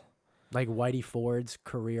 Baseball. Like, Whitey Ford's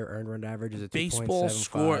career earned run average is a 2.75. Baseball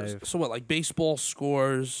scores. So what? Like baseball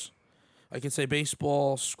scores. I can say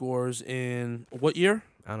baseball scores in what year?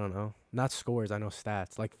 I don't know. Not scores. I know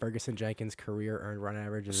stats. Like, Ferguson Jenkins' career earned run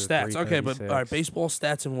average is Stats. A Okay, but 336. all right, baseball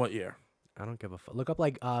stats in what year? I don't give a fuck. Look up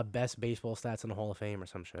like best baseball stats in the Hall of Fame or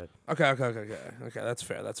some shit. Okay. That's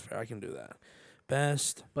fair. I can do that.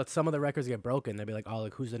 Best. But some of the records get broken. They'll be like, oh,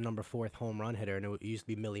 like who's the number 4th home run hitter? And it used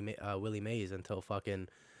to be Willie Mays until fucking,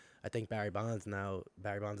 I think Barry Bonds now.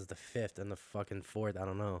 Barry Bonds is the 5th and the fucking 4th. I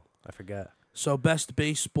don't know. I forget. So best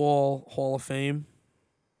baseball Hall of Fame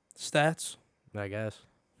stats. I guess.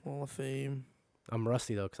 Hall of Fame. I'm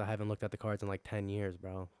rusty though, 'cause I haven't looked at the cards in like 10 years,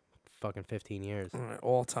 bro. Fucking 15 years. All right,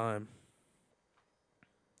 all time.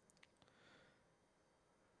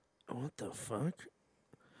 What the fuck?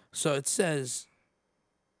 So it says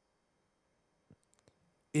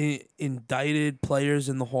indicted players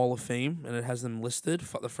in the Hall of Fame, and it has them listed.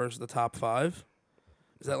 The top 5.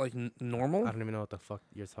 Is that like normal? I don't even know what the fuck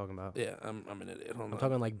you're talking about. Yeah, I'm an idiot. Hold I'm on.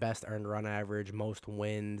 talking like best earned run average, most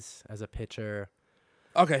wins as a pitcher.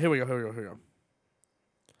 Okay, here we go.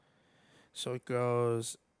 So it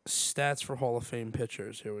goes stats for Hall of Fame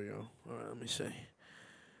pitchers. Here we go. All right, let me see.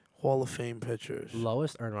 Hall of Fame pitchers.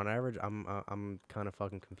 Lowest earned run average. I'm kind of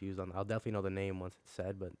fucking confused on. I'll definitely know the name once it's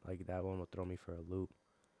said, but like that one will throw me for a loop.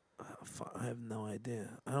 I have no idea.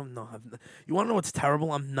 I don't know. You want to know what's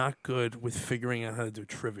terrible? I'm not good with figuring out how to do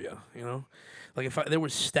trivia. You know, like if there were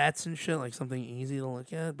stats and shit, like something easy to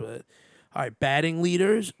look at. But all right, batting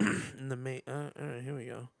leaders in the main. All right, here we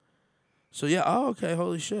go. So yeah. Oh, okay.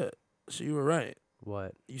 Holy shit. So you were right.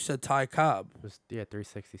 What? You said Ty Cobb. It was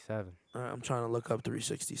 367. All right, I'm trying to look up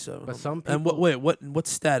 367. But some and people- what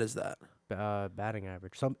stat is that? Batting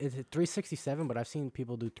average. It's 367, but I've seen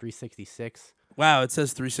people do 366. Wow, it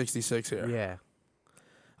says 366 here. Yeah,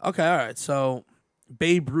 Okay, all right. So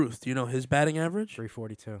Babe Ruth, do you know his batting average?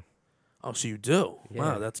 342. Oh, so you do?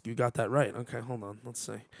 Yeah. Wow, you got that right. Okay, hold on. Let's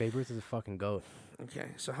see. Babe Ruth is a fucking goat. Okay,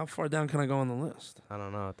 so how far down can I go on the list? I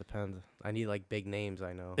don't know. It depends. I need like big names.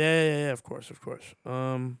 I know. Yeah. Of course.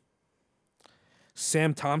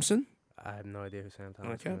 Sam Thompson. I have no idea who Sam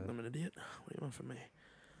Thompson Okay, is. I'm an idiot. What do you want from me?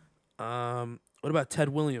 What about Ted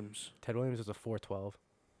Williams? Ted Williams is a 412.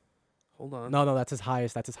 Hold on. No, that's his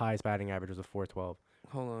highest. That's his highest batting average was a 412.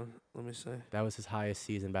 Hold on. Let me see. That was his highest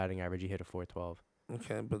season batting average. He hit a 412.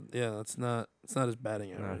 Okay, but yeah, it's not his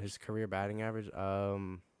batting No, average. his career batting average. I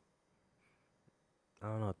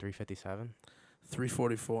don't know, 357.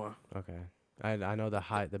 344. Okay, I know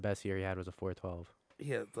the best year he had was a 412.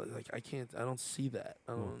 Yeah, like I don't see that.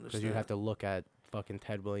 I don't understand. Because you have to look at fucking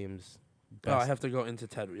Ted Williams. Oh, I Best, have to go into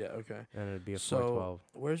Ted. Yeah, okay. and it'd be a So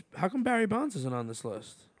 412. how come Barry Bonds isn't on this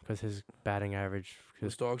list? Because his batting average,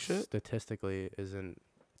 His dog shit. statistically, isn't.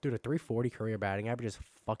 Dude, a 340 career batting average is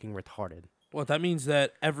fucking retarded. Well, that means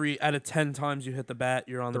that out of 10 times you hit the bat,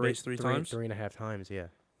 you're on the base three times. 3.5 times, yeah.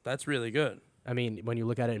 That's really good. I mean, when you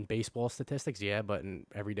look at it in baseball statistics, yeah, but in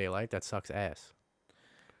everyday life, that sucks ass.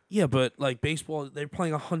 Yeah, but like baseball, they're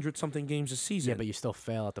playing 100-something games a season. Yeah, but you still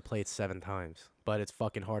fail at the plate 7 times. But it's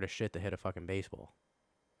fucking hard as shit to hit a fucking baseball.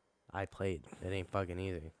 I played. It ain't fucking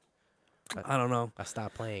easy. I don't know. I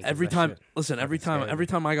stopped playing. 'cause Every that time, shit listen, every fucking scared me.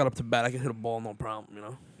 time I got up to bat, I could hit a ball, no problem. You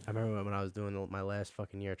know. I remember when I was doing my last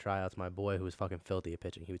fucking year of tryouts, my boy who was fucking filthy at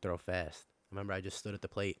pitching, he would throw fast. I remember I just stood at the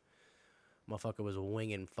plate. Motherfucker was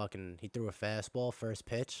winging fucking, he threw a fastball first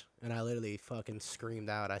pitch, and I literally fucking screamed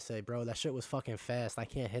out. I said, bro, that shit was fucking fast. I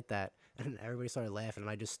can't hit that. And everybody started laughing, and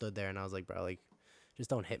I just stood there, and I was like, bro, like, just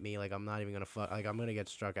don't hit me. Like, I'm not even gonna like, I'm gonna get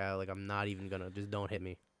struck out. Like, I'm not even gonna, just don't hit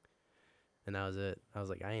me. And that was it. I was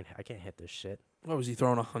like, I can't hit this shit. What was he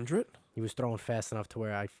throwing 100? He was throwing fast enough to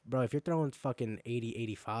where bro, if you're throwing fucking 80,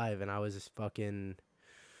 85, and I was fucking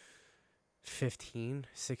 15,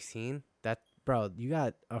 16, bro, you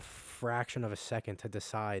got a fraction of a second to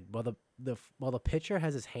decide. While the pitcher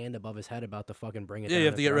has his hand above his head about to fucking bring it Yeah, down you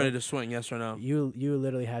have and to get throw, ready to swing. Yes or no? You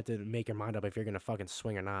literally have to make your mind up if you're gonna fucking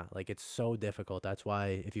swing or not. Like, it's so difficult. That's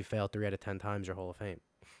why if you fail 3 out of 10 times, you're Hall of Fame.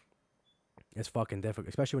 It's fucking difficult,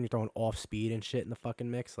 especially when you're throwing off speed and shit in the fucking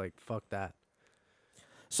mix. Like, fuck that.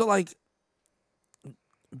 So like,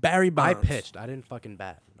 Barry Bonds. I pitched. I didn't fucking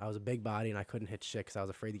bat. I was a big body and I couldn't hit shit because I was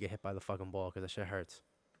afraid to get hit by the fucking ball because that shit hurts.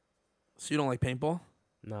 So you don't like paintball?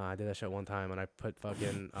 No, I did that shit one time and I put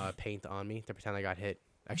fucking paint on me to pretend I got hit.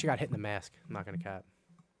 Actually got hit in the mask. I'm not gonna cap.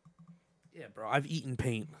 Yeah, bro. I've eaten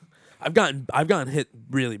paint. I've gotten hit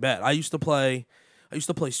really bad. I used to play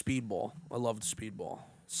speedball. I loved speedball.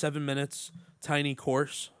 7 minutes, tiny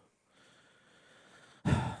course.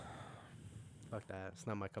 Fuck that. It's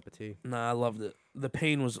not my cup of tea. Nah, I loved it. The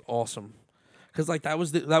pain was awesome. Cause like that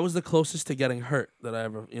was the closest to getting hurt that I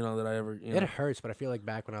ever. It hurts, but I feel like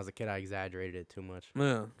back when I was a kid, I exaggerated it too much.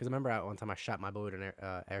 Yeah. Because I remember one time I shot my boy with an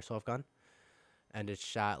airsoft gun, and it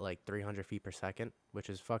shot like 300 feet per second, which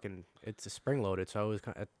is fucking. It's a spring loaded, so it was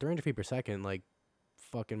at 300 feet per second, like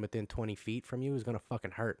fucking within 20 feet from you is gonna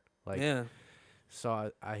fucking hurt. Like, yeah.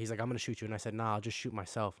 So he's like, I'm gonna shoot you, and I said, nah, I'll just shoot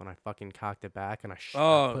myself. And I fucking cocked it back, and I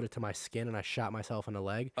put it to my skin, and I shot myself in the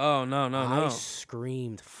leg. Oh no. I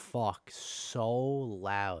screamed "fuck" so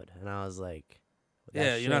loud, and I was like,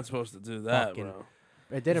 yeah, you're not supposed to do that, fucking- bro.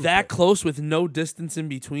 It didn't. That close with no distance in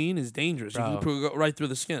between is dangerous. You Bro. can go right through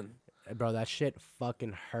the skin. Bro, that shit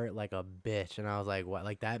fucking hurt like a bitch, and I was like, what?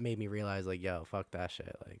 Like, that made me realize, like, yo, fuck that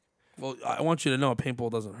shit. Like, Well, I want you to know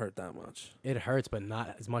paintball doesn't hurt that much. it hurts, but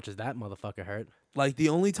not as much as that motherfucker hurt. Like the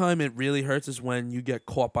only time it really hurts is when you get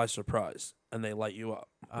caught by surprise and they light you up.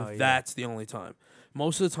 Oh, yeah. That's the only time.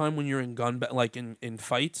 Most of the time when you're in in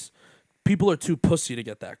fights, people are too pussy to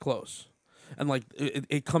get that close. And like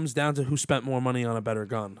it comes down to who spent more money on a better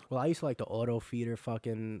gun. Well, I used to like the auto feeder,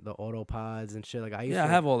 fucking the auto pods and shit. Like, I I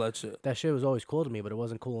have all that shit. that shit was always cool to me, but it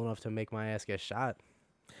wasn't cool enough to make my ass get shot.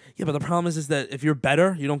 Yeah, but the problem is that if you're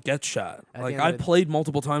better, you don't get shot. At the Like end of I the- played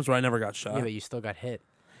multiple times where I never got shot. Yeah, but you still got hit.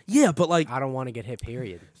 Yeah, but like I don't want to get hit.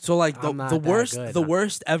 Period. so like I'm not the that worst good. the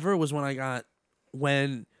worst ever was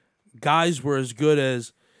when guys were as good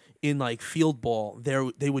as in like field ball,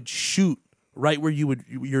 they would shoot right where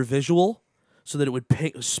your visual, so that it would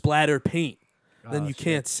splatter paint. Then Oh, you shit.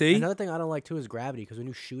 can't see. Another thing I don't like too is gravity, because when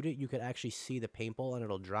you shoot it, you could actually see the paintball and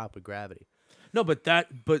it'll drop with gravity. No, but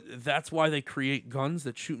that's why they create guns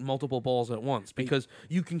that shoot multiple balls at once, because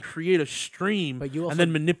you can create a stream But you also- and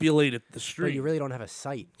then manipulate the But stream. you really don't have a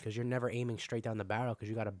sight, because you're never aiming straight down the barrel, because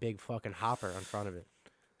you got a big fucking hopper in front of it.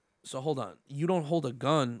 So hold on, you don't hold a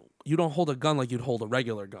gun. You don't hold a gun like you'd hold a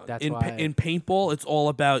regular gun. That's in why- in paintball, it's all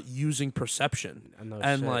about using perception No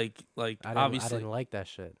and shit. like I obviously. didn't like that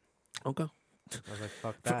shit. Okay. I was like,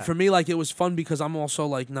 fuck that. For me, like it was fun because I'm also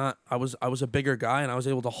like not. I was a bigger guy and I was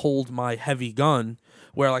able to hold my heavy gun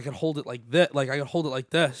where I could hold it like this. Like I could hold it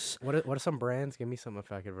like this. What are some brands? Give me some if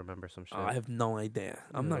I could remember some shit. I have no idea.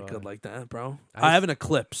 I'm not good Neither like that, bro. I I have an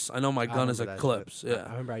Eclipse. I know my I gun is remember that Eclipse. shit. Yeah.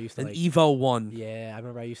 I remember I used to An like. Evo 1. Yeah, I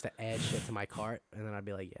remember I used to add shit to my cart, and then I'd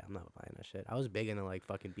be like, yeah, I'm not buying that shit. I was big into like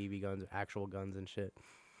fucking BB guns, actual guns and shit.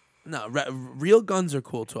 No, real guns are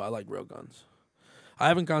cool too. I like real guns. I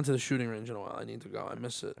haven't gone to the shooting range in a while. I need to go. I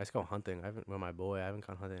miss it. I just go hunting. I haven't with my boy. I haven't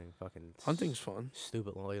gone hunting in fucking Hunting's fun.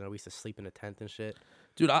 stupid long. We used to sleep in a tent and shit.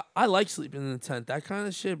 Dude, I like sleeping in the tent. That kind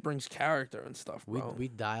of shit brings character and stuff, bro. We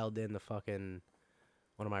dialed in the fucking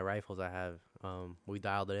one of my rifles I have. We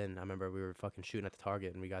dialed it in. I remember we were fucking shooting at the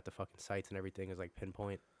target, and we got the fucking sights and everything is like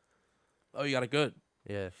pinpoint. Oh, you got it good.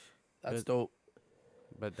 Yeah, That's Good. dope.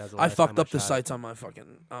 but that's the I last fucked time up the shot it. sights on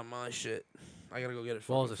my shit. I gotta go get it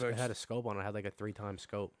Well, fucking it fixed. had a scope on it. I had like a 3-time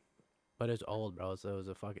scope, but it's old, bro. So it was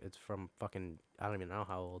a it's from fucking I don't even know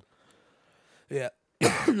how old. Yeah.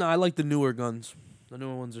 No, I like the newer guns. The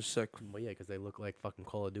newer ones are sick. Well, yeah, because they look like fucking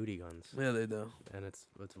Call of Duty guns, Yeah, they do. and it's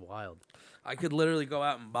wild. I could literally go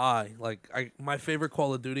out and buy my favorite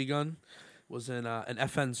Call of Duty gun was in an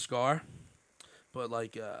FN Scar, but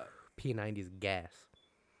like P90's gas.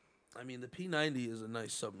 I mean the P90 is a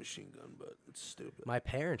nice submachine gun, but it's stupid. My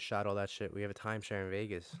parents shot all that shit. We have a timeshare in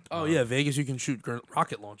Vegas. Oh yeah, Vegas you can shoot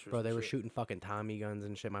rocket launchers. Bro, and they were shit. shooting fucking Tommy guns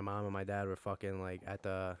and shit. My mom and my dad were fucking like at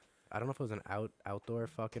the. I don't know if it was an outdoor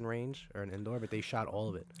fucking range or an indoor, but they shot all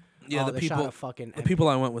of it. Yeah, Oh, the they shot people a fucking the people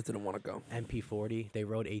I went with didn't want to go. MP40. They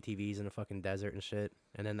rode ATVs in the fucking desert and shit,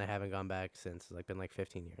 and then they haven't gone back since. It's like been like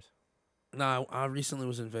 15 years. No, I recently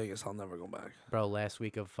was in Vegas. I'll never go back. Bro, last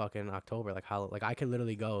week of fucking October, like I could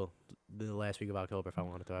literally go the last week of October if I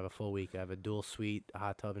wanted to. I have a full week. I have a dual suite, a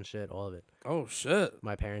hot tub and shit, all of it. Oh shit!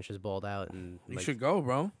 My parents just balled out and You like, should go,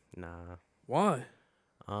 bro. nah. Why?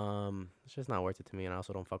 It's just not worth it to me, and I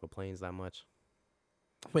also don't fuck with planes that much.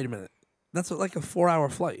 Wait a minute. That's like a 4-hour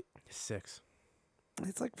flight. 6.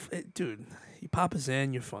 It's like, dude, you pop a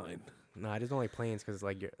Zan, you're fine. No, I just don't like planes because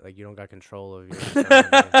you don't got control of your.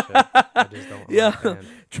 I just don't. I'm Yeah. not a fan.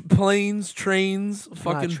 Planes, trains,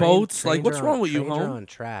 fucking Nah, boats. Like, trains what's are wrong on- with you, trains are home? on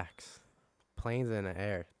tracks. Planes are in the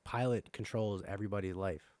air. Pilot controls everybody's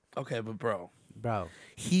life, Okay, but bro, bro.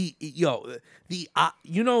 you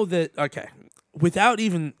know that. Okay, without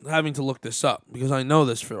even having to look this up, because I know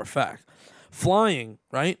this for a fact, flying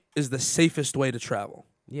right is the safest way to travel.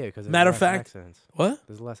 Yeah, because Matter of less fact- accidents. What?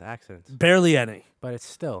 There's less accidents, Barely any. but it's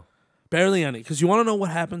still. Barely any. Because you want to know what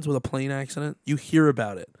happens with a plane accident? You hear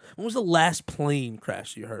about it. When was the last plane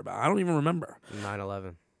crash you heard about? I don't even remember.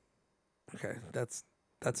 9/11. Okay, that's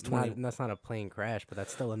 20. That's not a plane crash, but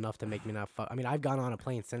that's still enough to make me not fuck. I mean, I've gone on a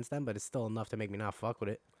plane since then, but it's still enough to make me not fuck with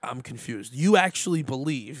it. I'm confused. You actually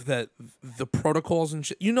believe that the protocols and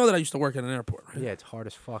shit. You know that I used to work at an airport, right? Yeah, it's hard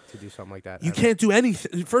as fuck to do something like that. You can't do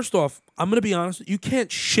anything. First off, I'm going to be honest. You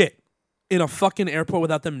can't shit in a fucking airport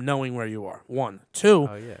without them knowing where you are. 1. 2,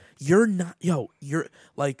 Oh yeah. you're not. You're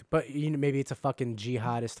like. But maybe it's a fucking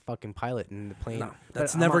jihadist fucking pilot in the plane. No, But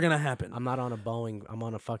that's I'm never on- going to happen. I'm not on a Boeing. I'm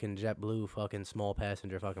on a fucking JetBlue fucking small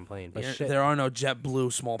passenger fucking plane. But shit. There are no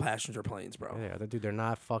JetBlue small passenger planes, bro. Yeah, dude, they're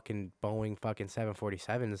not fucking Boeing fucking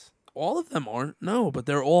 747s. All of them aren't. No, but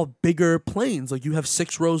they're all bigger planes. Like you have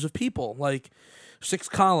 6 rows of people, like 6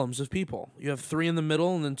 columns of people. You have 3 in the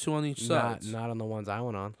middle and then 2 on each side. Not on the ones I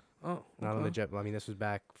went on. Oh, Not on the okay. jet. I mean, this was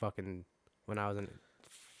back fucking when I was in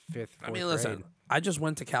 5th, 4th I mean, listen. grade. I just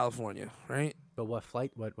went to California, right? But what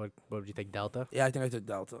flight? What did you take? Delta? Yeah, I think I took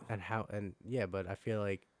Delta. And how? And yeah, but I feel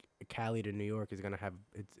like Cali to New York is gonna have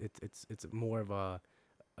it's more of a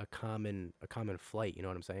common flight. You know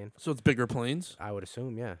what I'm saying? So it's bigger planes. I would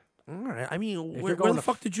assume, yeah. All right. I mean, If where you're going the to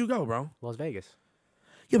fuck did you go, bro? Las Vegas.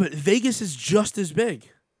 Yeah, but Vegas is just as big.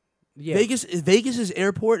 Yeah. Vegas's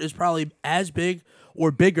airport is probably as big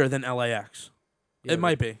or bigger than LAX. Yeah, It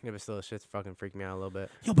might be. Yeah, but still, shit's fucking freaked me out a little bit.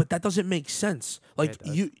 Yo, but that doesn't make sense. Like it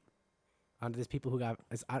does. you. There's people who got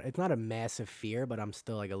it's not a massive fear, but I'm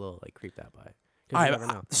still like a little like creeped out by it. Because you never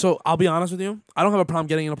know. So I'll be honest with you. I don't have a problem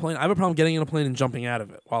getting in a plane. I have a problem getting in a plane and jumping out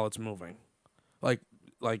of it while it's moving, like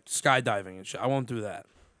skydiving and shit. I won't do that.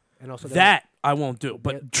 And also That I won't do.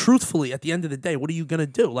 But truthfully, at the end of the day, what are you gonna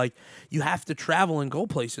do? Like, you have to travel and go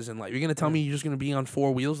places in life. You're gonna tell me you're just gonna be on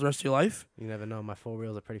 4 wheels the rest of your life? You never know. My 4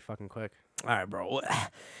 wheels are pretty fucking quick. All right, bro.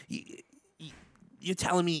 You're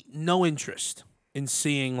telling me no interest in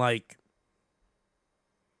seeing like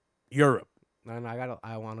Europe? And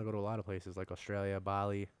I want to go to a lot of places like Australia,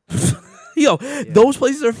 Bali. Yo, those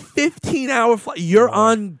places are 15-hour flight. You're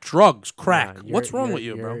on drugs, crack. Nah, What's wrong with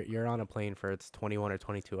you, bro? You're on a plane for it's 21 or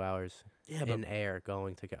 22 hours Yeah, in air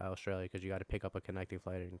going to Australia because you got to pick up a connecting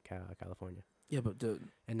flight in California. Yeah, but dude.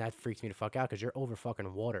 And that freaks me the fuck out because you're over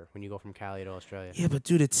fucking water when you go from Cali to Australia. Yeah, but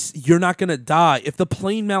dude, you're not gonna die if the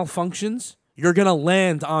plane malfunctions. You're gonna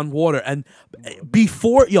land on water, and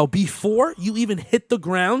before you even hit the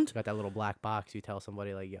ground, You got that little black box. You tell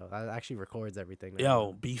somebody like, "Yo, that actually records everything." now.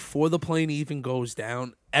 yo, before the plane even goes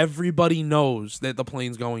down, everybody knows that the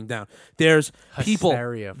plane's going down. There's people.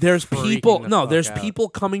 Hysteria There's freaking people. the No, fuck there's out. people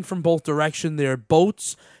coming from both directions. There are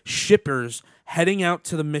boats, shippers heading out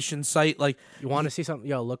to the mission site. Like, You want to see something?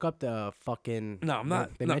 Yo, look up the fucking. No, I'm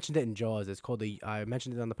not- They no. mentioned it in Jaws. It's called I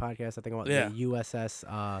mentioned it on the podcast. I think about Yeah. the USS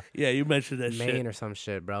yeah, you mentioned that Maine or some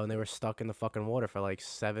shit, bro. And they were stuck in the fucking water for like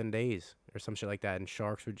 7 days or some shit like that. And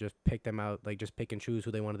sharks would just pick them out, like just pick and choose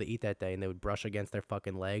who they wanted to eat that day, and they would brush against their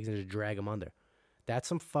fucking legs and just drag them under. That's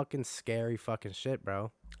some fucking scary fucking shit,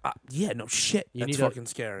 bro. Yeah, no shit. You That's need to- fucking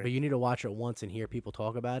scary. But you need to watch it once and hear people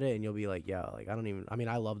talk about it, and you'll be like, yeah, like I mean,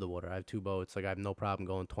 I love the water. I have 2 boats. Like I have no problem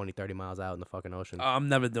going 20, 30 miles out in the fucking ocean. I'm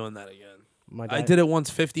never doing that again. My I did it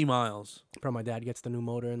once, 50 miles. Bro, my dad gets the new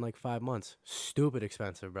motor in like 5 months. Stupid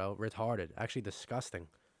expensive, bro. Retarded. Actually disgusting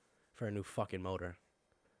for a new fucking motor.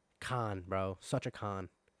 Con, bro. Such a con.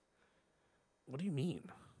 What do you mean?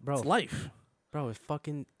 Bro, It's life. bro, it's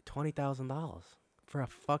fucking $20,000 for a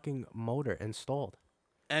fucking motor installed.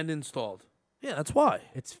 And installed. Yeah, that's why.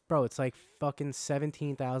 It's like fucking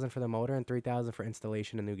 $17,000 for the motor and $3,000 for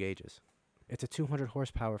installation and new gauges. It's a 200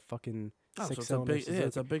 horsepower fucking Oh, so 6-cylinder.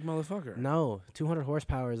 it's a big motherfucker. No, 200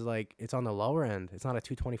 horsepower is like it's on the lower end. It's not a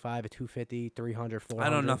 225, a 250, 300, 400. I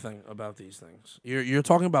know nothing about these things. You're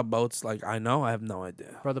talking about boats like I know. I have no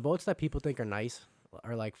idea. Bro, the boats that people think are nice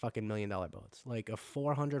are like fucking $1 million boats. Like a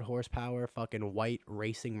 400 horsepower fucking white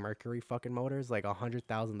racing Mercury fucking motor is like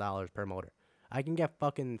 $100,000 per motor. I can get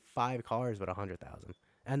fucking 5 cars with 100,000,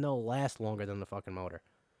 and they'll last longer than the fucking motor.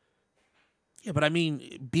 Yeah, but I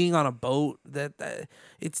mean, being on a boat, that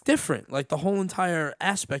it's different. Like the whole entire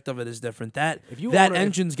aspect of it is different. That If you that own a-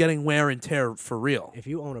 engine's getting wear and tear for real. If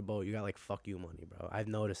you own a boat, you got like fuck you money, bro. I've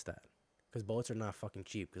noticed that. Because boats are not fucking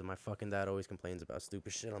cheap. Because my fucking dad always complains about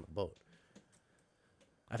stupid shit on the boat.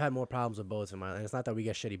 I've had more problems with boats in my life. And it's not that we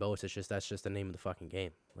get shitty boats. It's just that's just the name of the fucking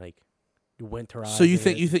game. Like, you winterize. So you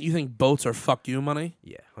think boats are fuck you money?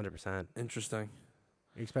 Yeah, 100%. Interesting.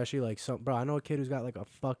 Especially like bro. I know a kid who's got like a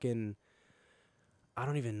fucking. I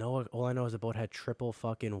don't even know. All I know is the boat had triple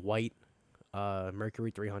fucking white Mercury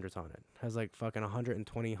 300s on it. Has like fucking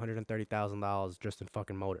 $130,000 just in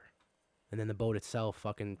fucking motor. And then the boat itself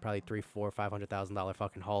fucking probably $300,000-$500,000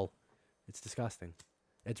 fucking hull. It's disgusting.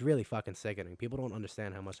 It's really fucking sickening. People don't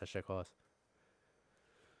understand how much that shit costs.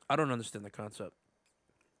 I don't understand the concept.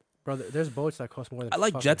 Bro, there's boats that cost more than I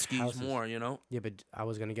like fucking jet skis houses. more, you know? Yeah, but I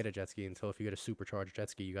was going to get a jet ski until if you get a supercharged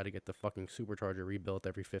jet ski, you got to get the fucking supercharger rebuilt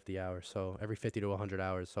every 50 hours. So every 50 to 100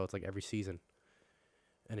 hours. So it's like every season.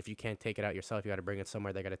 And if you can't take it out yourself, you got to bring it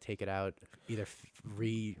somewhere. They got to take it out, either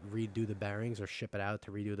redo the bearings or ship it out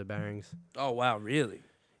to redo the bearings. Oh, wow, really?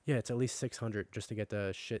 Yeah, it's at least $600 just to get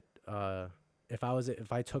the shit. If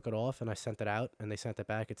I took it off and I sent it out and they sent it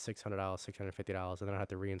back, it's $600, $650, and then I have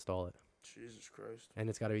to reinstall it. Jesus Christ. And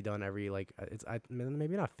it's got to be done every like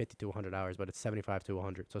maybe not 50 to 100 hours, but it's 75 to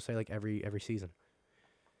 100. So say like every season.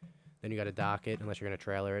 Then you got to dock it unless you're gonna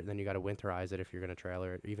trailer it. Then you got to winterize it if you're gonna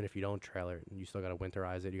trailer it. Even if you don't trailer it, you still got to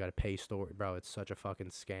winterize it. You got to pay store, bro. It's such a fucking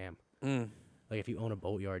scam. Like if you own a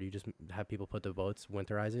boatyard, you just have people put the boats,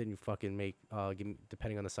 winterize it, and you fucking make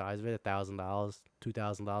depending on the size of it, $1,000,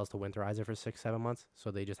 $2,000 to winterize it for 6-7 months.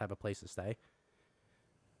 So they just have a place to stay.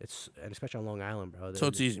 And especially on Long Island, bro. So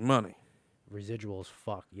it's easy money. Residuals,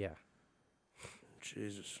 fuck yeah.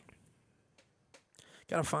 Jesus.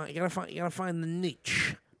 You gotta find the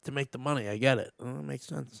niche to make the money. I get it. That makes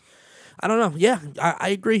sense. I don't know. Yeah, I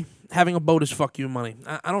agree. Having a boat is fuck you money.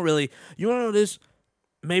 I don't really. You wanna know this?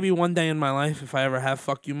 maybe one day in my life, if I ever have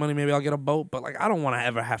fuck you money, maybe I'll get a boat. But like, I don't want to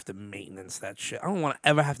ever have to maintenance that shit. I don't want to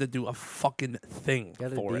ever have to do a fucking thing Yeah,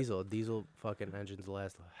 for the it. diesel. Diesel fucking engines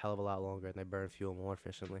last a hell of a lot longer and they burn fuel more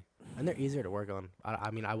efficiently. And they're easier to work on.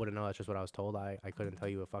 I mean, I wouldn't know. That's just what I was told. I couldn't tell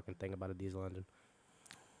you a fucking thing about a diesel engine.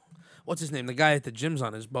 What's his name? The guy at the gym's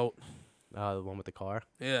on his boat. The one with the car.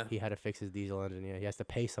 Yeah. He had to fix his diesel engine. Yeah, he has to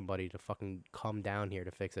pay somebody to fucking come down here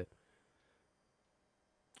to fix it.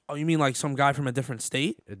 Oh, you mean like some guy from a different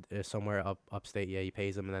state? Somewhere upstate. Yeah, he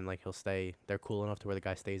pays him and then like he'll stay. They're cool enough to where the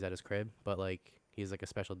guy stays at his crib, but like he's like a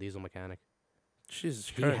special diesel mechanic. Jesus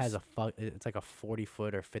He Christ. has it's like a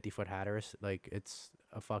 40-foot or 50-foot Hatteras. Like it's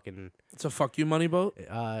a fucking It's a fuck you money boat.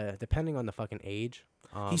 depending on the fucking age.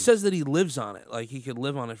 He says that he lives on it. Like he could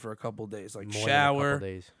live on it for a couple days. Like more than a couple shower,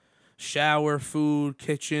 days. shower, food,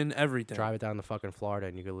 kitchen, everything. Drive it down to fucking Florida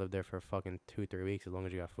and you could live there for fucking 2-3 weeks as long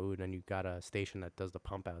as you got food and you got a station that does the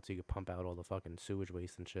pump out so you could pump out all the fucking sewage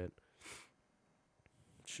waste and shit.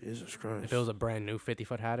 Jesus Christ. If it was a brand new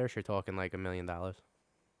 50-foot Hatteras, you're talking like $1 million.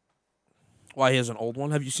 Why, he has an old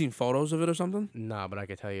one? Have you seen photos of it or something? Nah, but I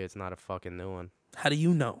could tell you it's not a fucking new one. How do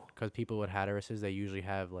you know? Because people with Hatterases, they usually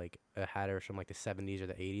have like a Hatteras from like the 70s or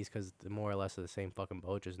the 80s because more or less of the same fucking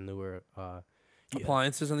boat, just newer. Yeah.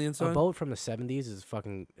 Appliances on the A inside? boat from the 70s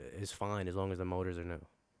is fine as long as the motors are new,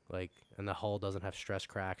 like, and the hull doesn't have stress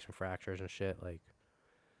cracks and fractures and shit. Like,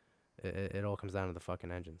 it all comes down to the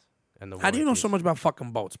fucking engines and the. How do you know so much about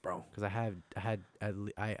fucking boats, bro? Because I had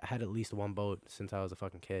at least one boat since I was a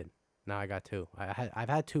fucking kid. Now I got two. I've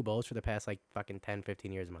had two boats for the past like fucking 10,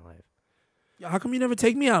 15 years of my life. Yeah, how come you never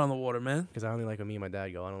take me out on the water, man? Because I only like when me and my dad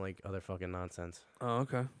go. I don't like other fucking nonsense. Oh,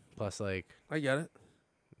 okay. Plus, like, I get it.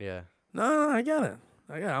 yeah. No, I get it.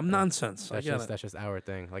 I'm nonsense. I get it. That's just our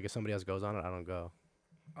thing. Like, if somebody else goes on it, I don't go.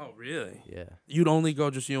 Oh, really? Yeah. You'd only go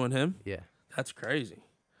just you and him? Yeah. That's crazy.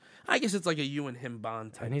 I guess it's like a you and him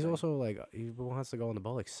bond type And he's thing. also like, he wants to go on the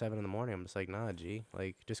boat like 7 in the morning. I'm just like, nah, G.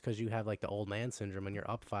 Like, just because you have like the old man syndrome and you're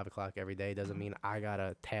up 5 o'clock every day doesn't mean I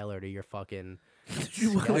gotta tailor to your fucking. Wait,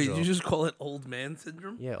 schedule. you just call it old man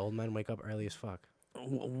syndrome? Yeah, old men wake up early as fuck.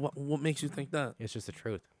 What makes you think that? It's just the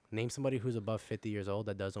truth. Name somebody who's above 50 years old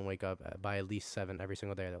that doesn't wake up by at least 7 every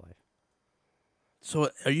single day of their life. So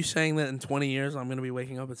are you saying that in 20 years I'm going to be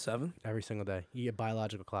waking up at 7? Every single day. You get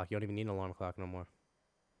biological clock. You don't even need an alarm clock no more.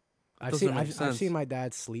 I've Doesn't seen make I've sense. seen my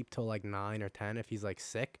dad sleep till like 9 or 10 if he's like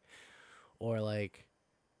sick, or like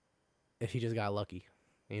if he just got lucky.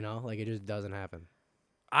 You know, like it just doesn't happen.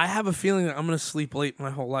 I have a feeling that I'm going to sleep late my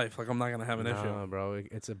whole life. Like I'm not going to have an issue. No, bro,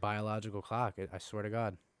 it's a biological clock. I swear to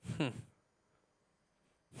God.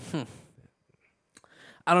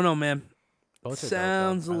 I don't know, man. Boats are dope, though.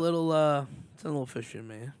 Sounds a little it's a little fishy,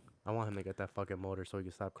 man. I want him to get that fucking motor so he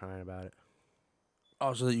can stop crying about it.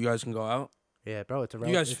 Oh, so that you guys can go out? Yeah, bro, it's a.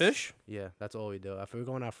 You guys fish? Yeah, that's all we do. If we're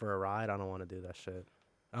going out for a ride, I don't want to do that shit.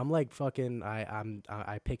 I'm like fucking.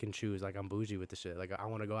 I pick and choose. Like I'm bougie with the shit. Like I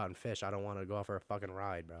want to go out and fish. I don't want to go out for a fucking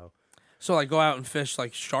ride, bro. So like go out and fish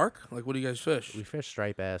like shark? Like what do you guys fish? We fish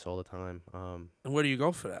stripe bass all the time. And where do you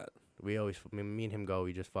go for that? We always me and him go.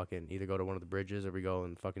 We just fucking either go to one of the bridges or we go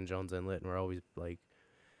in fucking Jones Inlet, and we're always like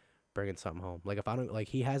bringing something home. Like if I don't, like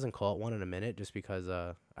he hasn't caught one in a minute just because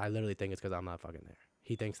I literally think it's because I'm not fucking there.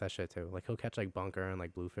 He thinks that shit too. Like he'll catch like bunker and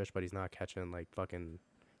like bluefish, but he's not catching like fucking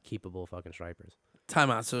keepable fucking stripers. Time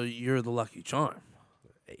out. So you're the lucky charm.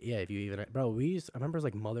 Yeah, if you even, bro, I remember it was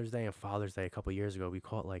like Mother's Day and Father's Day a couple years ago. We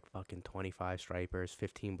caught like fucking 25 stripers,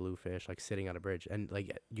 15 bluefish, like sitting on a bridge, and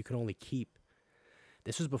like you can only keep.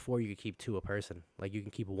 This was before you could keep 2 a person. Like you can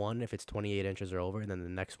keep 1 if it's 28 inches or over, and then the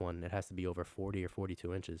next one it has to be over 40 or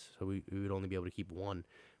 42 inches. So we would only be able to keep 1.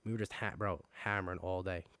 We were just hammering all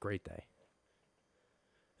day. Great day.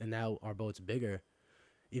 And now our boat's bigger,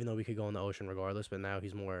 even though we could go in the ocean regardless. But now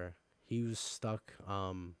he was stuck.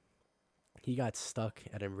 He got stuck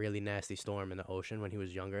at a really nasty storm in the ocean when he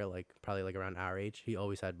was younger, like probably like around our age. He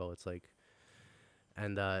always had boats, like,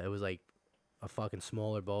 and it was like a fucking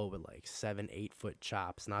smaller boat with like 7-8 foot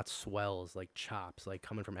chops, not swells, like chops, like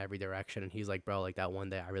coming from every direction. And he's like, bro, like that one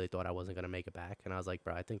day I really thought I wasn't gonna make it back. And I was like,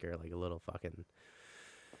 bro, I think you're like a little fucking,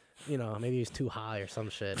 you know, maybe he's too high or some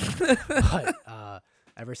shit. But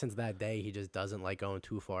ever since that day, he just doesn't like going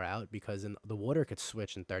too far out because the water could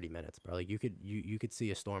switch in 30 minutes, bro. Like you could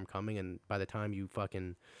see a storm coming, and by the time you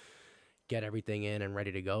fucking get everything in and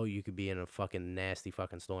ready to go, you could be in a fucking nasty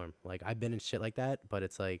fucking storm. Like I've been in shit like that, but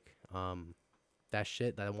it's like that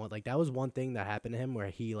shit that I want, like that was one thing that happened to him where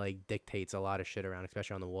he like dictates a lot of shit around,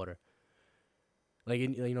 especially on the water. Like, you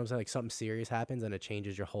know what I'm saying? Like, something serious happens and it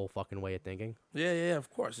changes your whole fucking way of thinking. Yeah,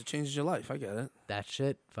 of course. It changes your life. I get it. That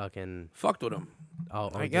shit fucking... Fucked with him.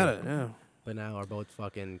 Oh, I get it, yeah. But now our boat's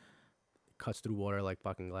fucking cuts through water like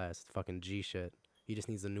fucking glass. It's fucking G shit. He just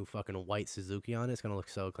needs a new fucking white Suzuki on it. It's gonna look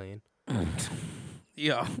so clean.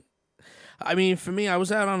 Yeah. I mean, for me, I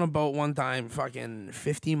was out on a boat one time, fucking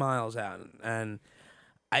 50 miles out, and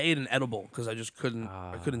I ate an edible because I just couldn't.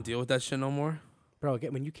 I couldn't deal with that shit no more. Bro,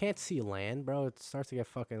 when you can't see land, bro, it starts to get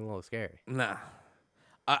fucking a little scary. Nah.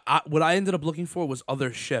 What I ended up looking for was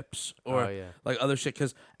other ships or like other shit.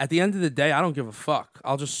 Because at the end of the day, I don't give a fuck.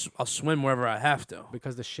 I'll swim wherever I have to.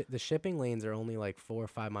 Because the shipping lanes are only like 4 or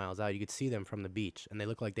 5 miles out. You could see them from the beach, and they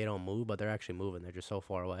look like they don't move, but they're actually moving. They're just so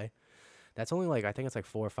far away. That's only like, I think it's like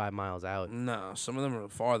 4 or 5 miles out. No, some of them are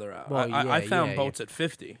farther out. Well, I found boats at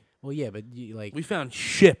 50. Well, yeah, but we found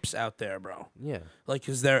ships out there, bro. Yeah. Like,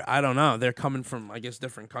 cause I don't know, they're coming from, I guess,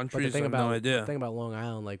 different countries. I have no idea. The thing about Long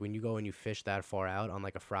Island, like when you go and you fish that far out on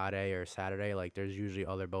like a Friday or a Saturday, like there's usually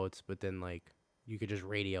other boats, but then like you could just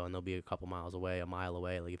radio and they'll be a couple miles away, a mile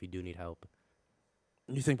away, like if you do need help.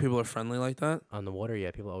 You think people are friendly like that? On the water,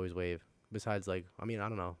 yeah, people always wave. Besides, like, I mean, I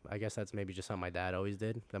don't know. I guess that's maybe just something my dad always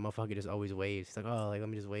did. That motherfucker just always waves. He's like, oh, like, let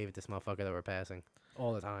me just wave at this motherfucker that we're passing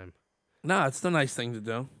all the time. Nah, it's the nice thing to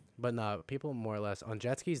do. But nah, people more or less on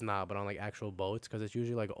jet skis, nah, but on like actual boats, because it's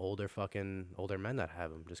usually like older men that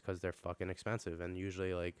have them, just because they're fucking expensive, and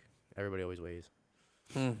usually like everybody always waves.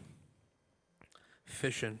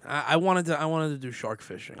 Fishing, I wanted to do shark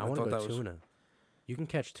fishing. I want to go tuna. You can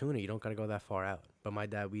catch tuna. You don't gotta go that far out. But my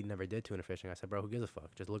dad, we never did tuna fishing. I said, bro, who gives a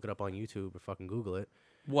fuck? Just look it up on YouTube or fucking Google it.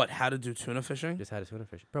 What? How to do tuna fishing? Just how to tuna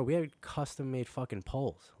fish. Bro, we had custom-made fucking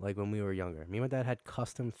poles, like, when we were younger. Me and my dad had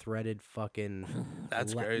custom-threaded fucking...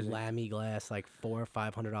 That's crazy. Lamy glass, like, $400 or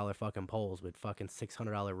 $500 fucking poles with fucking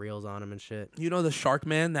 $600 reels on them and shit. You know the Shark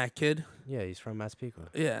Man, that kid? Yeah, he's from Massapequa.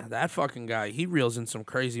 Yeah, that fucking guy. He reels in some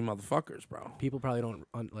crazy motherfuckers, bro. People probably don't,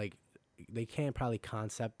 like... They can't probably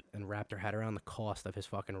concept and wrap their head around the cost of his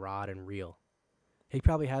fucking rod and reel. He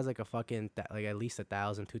probably has like a fucking like at least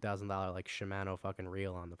 $1,000, $2,000 like Shimano fucking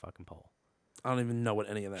reel on the fucking pole. I don't even know what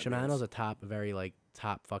any of that Shimano's a top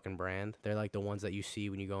fucking brand. They're like the ones that you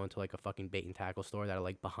see when you go into like a fucking bait and tackle store that are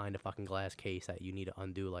like behind a fucking glass case that you need to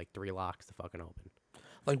undo like 3 locks to fucking open.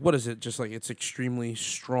 Like, what is it? Just like it's extremely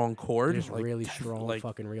strong cord? There's like, really strong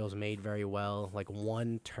fucking reels made very well. Like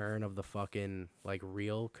one turn of the fucking like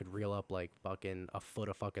reel could reel up like fucking a foot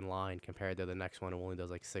of fucking line compared to the next one who only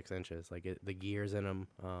does like 6 inches. Like the gears in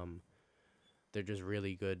them, they're just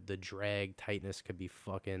really good. The drag tightness could be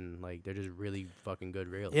fucking like they're just really fucking good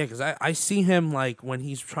reels. Yeah, because I see him like when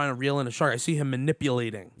he's trying to reel in a shark. I see him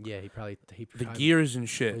manipulating. Yeah, the gears and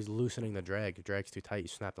shit. He's loosening the drag. The drag's too tight. You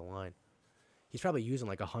snap the line. He's probably using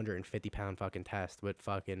like 150-pound fucking test with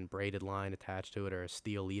fucking braided line attached to it or a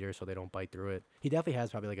steel leader so they don't bite through it. He definitely has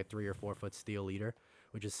probably like a 3 or 4 foot steel leader,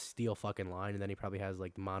 which is steel fucking line, and then he probably has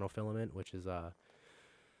like monofilament, which is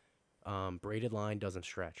braided line doesn't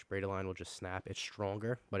stretch. Braided line will just snap. It's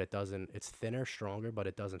stronger, but it doesn't. It's thinner, stronger, but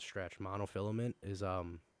it doesn't stretch. Monofilament is I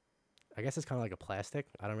guess it's kind of like a plastic.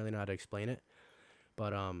 I don't really know how to explain it.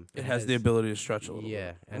 But it has the ability to stretch a little bit.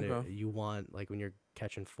 Yeah, and you want, like, when you're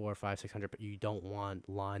catching 400, 500, 600, but you don't want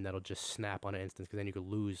line that'll just snap on an instant, because then you could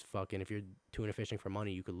lose fucking, if you're tuna fishing for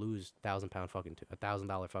money, you could lose $1,000 fucking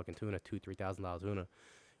 $1,000 fucking tuna, $2,000-$3,000 tuna.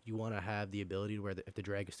 You want to have the ability to where if the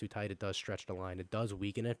drag is too tight, it does stretch the line. It does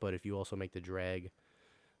weaken it, but if you also make the drag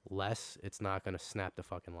less, it's not gonna snap the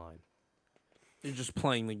fucking line. You're just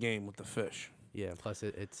playing the game with the fish. Yeah, plus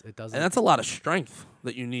it doesn't. And that's a lot of strength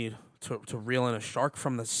that you need to reel in a shark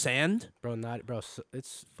from the sand. Bro,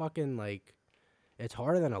 it's fucking like, it's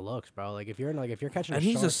harder than it looks, bro. Like if you're catching and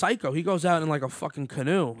he's a psycho. He goes out in like a fucking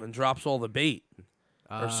canoe and drops all the bait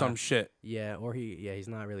or some shit. Yeah, or he's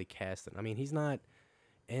not really casting. I mean, he's not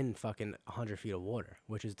in fucking 100 feet of water,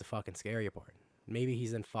 which is the fucking scary part. Maybe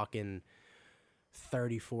he's in fucking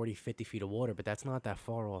 30, 40, 50 feet of water, but that's not that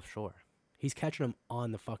far offshore. He's catching them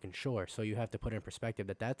on the fucking shore, so you have to put in perspective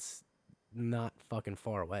that that's not fucking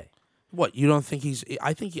far away. What, you don't think he's...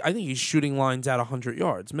 I think he's shooting lines at 100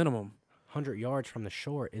 yards, minimum. 100 yards from the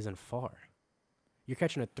shore isn't far. You're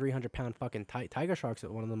catching a 300-pound fucking tiger shark's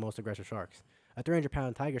one of the most aggressive sharks. A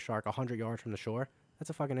 300-pound tiger shark 100 yards from the shore, that's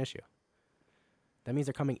a fucking issue. That means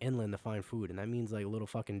they're coming inland to find food, and that means like little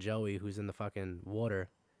fucking Joey who's in the fucking water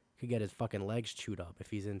could get his fucking legs chewed up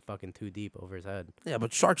if he's in fucking too deep over his head. Yeah,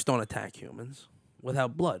 but sharks don't attack humans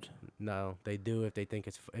without blood. No, they do if they think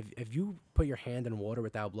it's... If you put your hand in water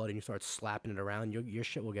without blood and you start slapping it around, your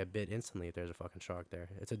shit will get bit instantly if there's a fucking shark there.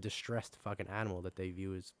 It's a distressed fucking animal that they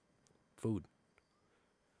view as food.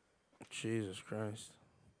 Jesus Christ.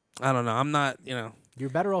 I don't know. I'm not,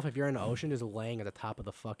 You're better off if you're in the ocean just laying at the top of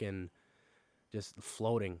the fucking... Just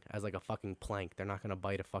floating as like a fucking plank. They're not going to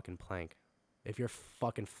bite a fucking plank. If you're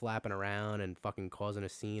fucking flapping around and fucking causing a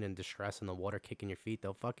scene and distress in the water, kicking your feet,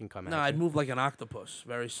 they'll fucking come No, at I'd you. move like an octopus,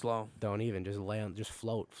 very slow. Don't even. Just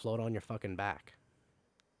float on your fucking back.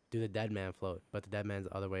 Do the dead man float, but the dead man's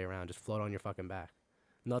the other way around. Just float on your fucking back.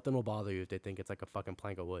 Nothing will bother you if they think it's like a fucking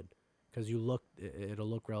plank of wood, because it'll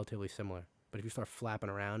look relatively similar. But if you start flapping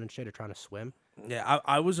around and shit or trying to swim, Yeah,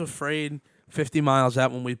 I was afraid 50 miles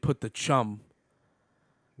out when we put the chum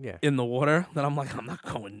yeah, in the water that I'm like, I'm not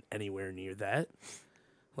going anywhere near that.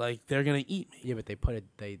 Like, they're going to eat me. yeah, but they put it,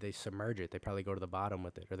 they submerge it. They probably go to the bottom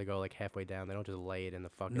with it, or they go like halfway down. They don't just lay it in the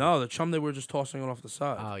fucking. No, the chum, they were just tossing it off the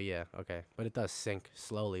side. Oh yeah, okay, but it does sink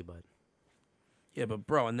slowly, but Yeah, but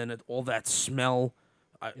bro, and then all that smell.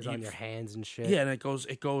 it's on your hands and shit. Yeah, and it goes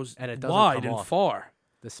And it doesn't wide come and off. far.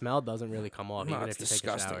 The smell doesn't really come off, No, even it's if you take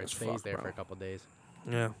a disgusting shower. It as stays fuck, there for bro. a couple days.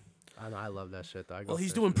 Yeah. I know, I love that shit though. I go Well,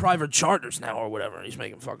 he's fishing. doing private charters now or whatever. He's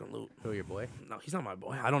making fucking loot. Who, your boy? No, he's not my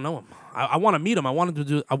boy. I don't know him. I want to meet him. I wanted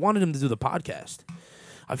him to do the podcast.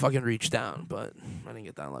 I fucking reached down, but I didn't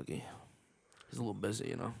get that lucky. He's a little busy,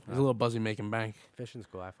 you know. He's a little busy making bank. Fishing's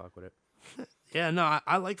cool. I fuck with it. Yeah, no,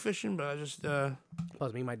 I like fishing, but I just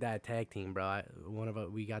Plus, me and my dad tag team, bro.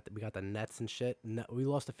 We got the nets and shit. We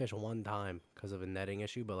lost the fish one time because of a netting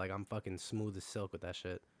issue, but like I'm fucking smooth as silk with that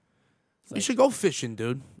shit. you should go fishing,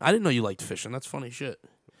 dude. I didn't know you liked fishing. That's funny shit.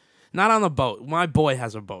 Not on a boat. My boy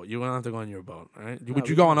has a boat. You don't have to go on your boat, all right? Would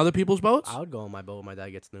you go on other people's boats? I would go on my boat when my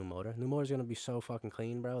dad gets new motor. New motor's gonna be so fucking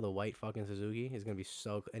clean, bro. The white fucking Suzuki is gonna be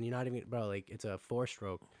so. And you're not even, bro. Like it's a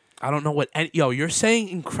 4-stroke. I don't know what you're saying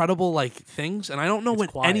incredible like things, and I don't know It's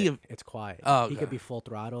what quiet. any of. It's quiet. Oh, He okay. could be full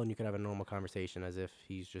throttle, and you could have a normal conversation as if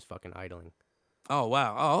he's just fucking idling. Oh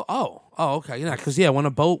wow. Oh. Okay. Yeah, because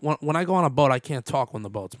when I go on a boat, I can't talk when the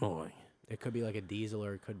boat's moving. It could be like a diesel,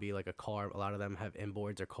 or it could be like a car. A lot of them have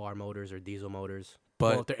inboards or car motors or diesel motors.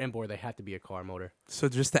 But- Well, if they're inboard, they have to be a car motor. So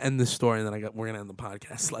just to end this story, and then we're gonna end the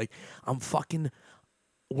podcast. Like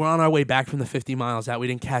we're on our way back from the 50 miles out. We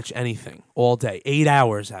didn't catch anything all day. 8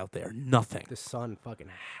 hours out there, nothing. The sun fucking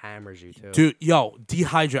hammers you too. Dude,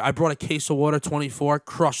 dehydrate. I brought a case of water, 24,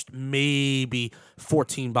 crushed maybe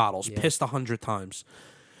 14 bottles, Yeah. pissed 100 times.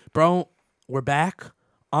 Bro, we're back.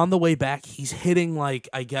 On the way back, he's hitting like,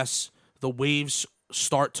 I guess, the waves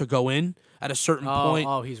start to go in at a certain point.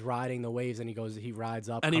 Oh, he's riding the waves, and he rides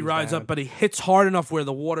up. And he comes rides down. up, but he hits hard enough where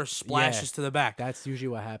the water splashes to the back. That's usually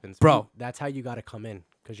what happens, Bro. That's how you got to come in,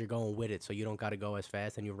 because you're going with it, so you don't got to go as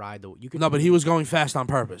fast, and you ride the. You can No, but he was going fast on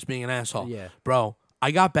purpose, being an asshole. Yeah. Bro, I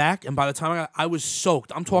got back, and by the time I was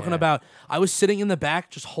soaked. I'm talking Yeah. about, I was sitting in the back,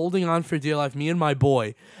 just holding on for dear life, me and my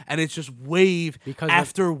boy, and it's just wave Because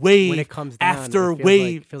after wave when it comes down, after it feels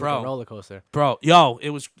wave, like, feels bro. like a roller coaster. Bro, it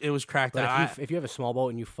was cracked But out. if you have a small boat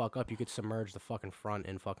and you fuck up, you could submerge the fucking front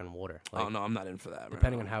in fucking water. Like, Oh no, I'm not in for that. Bro.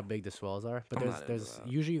 depending on how big the swells are. But I'm not into there's that.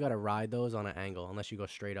 usually you got to ride those on an angle, unless you go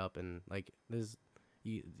straight up, and like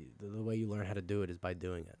the way you learn how to do it is by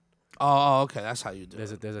doing it. Oh, okay, that's how you do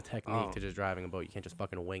There's it. a technique Oh. to just driving a boat. You can't just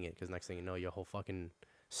fucking wing it, because next thing you know, your whole fucking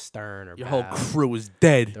stern or Your whole bow, crew is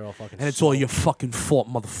dead, they're all fucking. and it's all soaked. your fucking fault,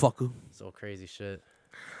 motherfucker. So crazy shit.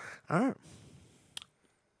 All right.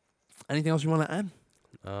 Anything else you want to add?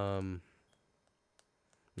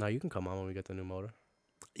 No, you can come on when we get the new motor.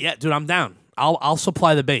 Yeah, dude, I'm down. I'll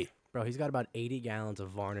supply the bait. Bro, he's got about 80 gallons of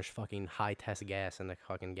varnish fucking high test gas in the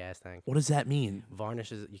fucking gas tank. What does that mean?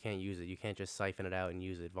 Varnish is, you can't use it. You can't just siphon it out and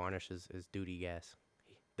use it. Varnish is duty gas.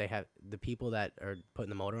 They have, the people that are putting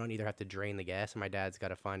the motor on either have to drain the gas, and my dad's got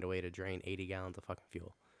to find a way to drain 80 gallons of fucking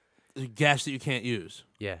fuel. The gas that you can't use.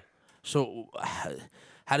 Yeah. So,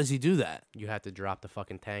 how does he do that? You have to drop the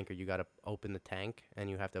fucking tank, or you got to open the tank, and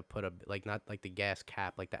you have to put a, like, not like the gas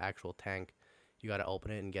cap, like the actual tank. You got to open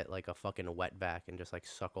it and get like a fucking wet vac and just like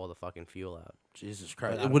suck all the fucking fuel out. Jesus I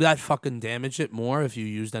Christ. don't- Would that fucking damage it more if you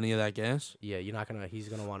used any of that gas? Yeah, you're not gonna. He's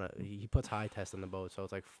gonna wanna. He puts high test in the boat, so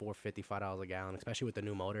it's like $4.55 a gallon. Especially with the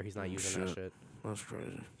new motor, he's not Oh, using that shit. shit. That's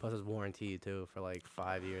crazy. Plus, it's warranty too for like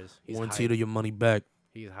 5 years. He's Warranty hype. to your money back.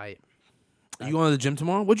 He's hype. You going to the gym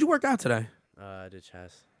tomorrow? What'd you work out today? I did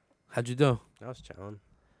chest. How'd you do? I was chilling,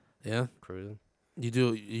 Yeah? cruising.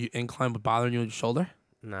 You incline but bothering you in your shoulder?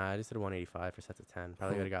 Nah, I just did 185 for sets of 10.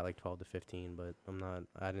 Probably Cool. would have got like 12 to 15, but I'm not.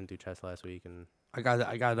 I didn't do chest last week, and I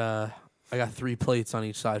got 3 plates on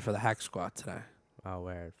each side for the hack squat today. I'll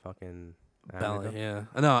wear it. Fucking Belly, Amityville. yeah.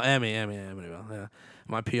 No, Amityville, yeah.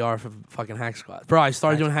 My PR for fucking hack squat. Bro, I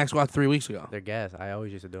started doing hack squat 3 weeks ago. They're gas. I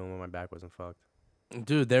always used to do them when my back wasn't fucked.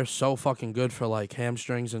 Dude, they're so fucking good for like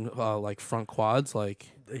hamstrings and like front quads, like.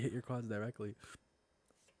 They hit your quads directly.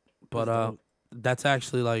 But That's dope. that's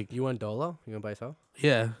actually like, You went dolo? You went by yourself?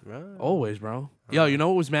 yeah, Right. always, bro. Yo, you know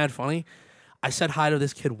what was mad funny? I said hi to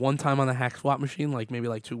this kid one time on the hack squat machine, like maybe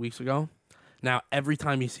like 2 weeks ago. Now every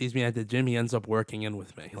time he sees me at the gym, he ends up working in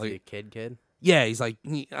with me. Is he a kid? Yeah, he's like,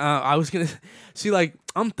 I was gonna see, like,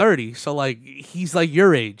 I'm 30, so like he's like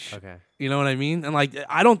your age. Okay. You know what I mean? And like,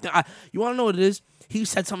 I don't. You want to know what it is? He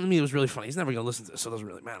said something to me that was really funny. He's never gonna listen to this, so it doesn't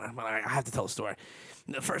really matter. But I have to tell a story.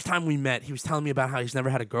 The first time we met, he was telling me about how he's never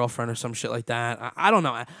had a girlfriend or some shit like that. I don't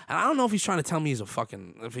know. And I don't know if he's trying to tell me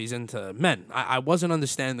if he's into men. I wasn't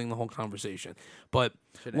understanding the whole conversation. But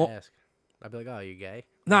Should well, ask. I'd be like, oh, you gay?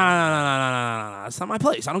 no. It's not my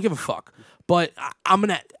place. I don't give a fuck. But I'm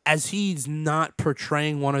gonna, as he's not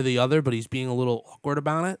portraying one or the other, but he's being a little awkward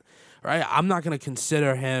about it, right? I'm not gonna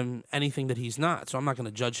consider him anything that he's not. So I'm not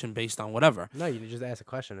gonna judge him based on whatever. No, you just ask a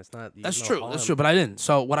question. It's not. That's no true. harm. That's true. But I didn't.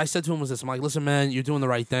 So what I said to him was this: I'm like, listen, man, you're doing the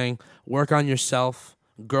right thing. Work on yourself.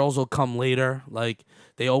 Girls will come later. Like,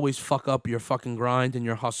 they always fuck up your fucking grind and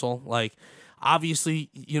your hustle. Like, obviously,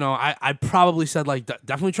 you know, I probably said, like,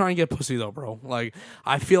 definitely try and get pussy though, bro. Like,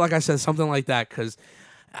 I feel like I said something like that because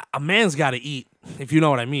a man's got to eat, if you know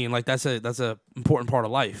what I mean. Like, that's a important part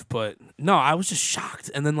of life. But no, I was just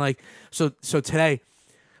shocked. And then like, so today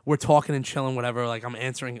we're talking and chilling, whatever. Like, I'm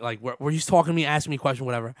answering, like, where he's talking to me, asking me a question,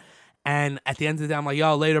 whatever. And at the end of the day, I'm like,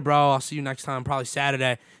 yo, later, bro. I'll see you next time, probably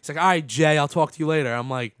Saturday. He's like, all right, Jay, I'll talk to you later. I'm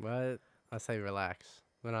like, What? I say relax.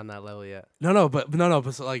 We're not on that level yet.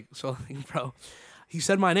 but so bro, he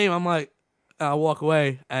said my name. I'm like, I'll walk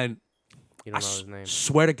away, and You don't know his name.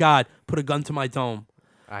 swear to God, put a gun to my dome.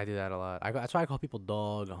 I do that a lot. That's why I call people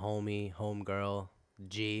dog, homie, home girl,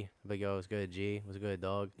 G. But yo, it's good, G. What's good,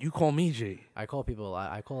 dog? You call me G, I call people.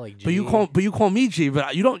 I call like G. but you call me G,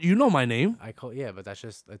 but you don't. You know my name. I call but that's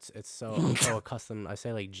just it's so I'm so accustomed. I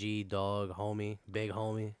say like G, dog, homie, big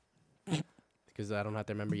homie, because I don't have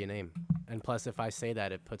to remember your name. And plus, if I say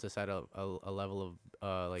that, it puts us at a level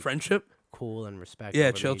of like Friendship. cool and respect. Yeah,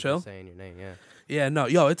 over me chill. just saying your name. Yeah. Yeah, no,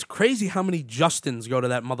 yo, it's crazy how many Justins go to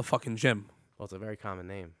that motherfucking gym. Well, it's a very common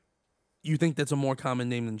name. You think that's a more common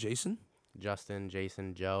name than Jason? Justin,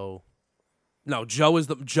 Jason, Joe. No,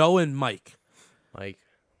 Joe and Mike. Like,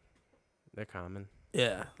 they're common.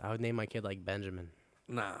 Yeah. I would name my kid like Benjamin.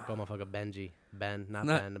 Nah. Call motherfucker Benji. Ben, not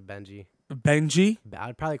Nah. Ben, Benji. Benji?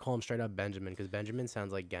 I'd probably call him straight up Benjamin because Benjamin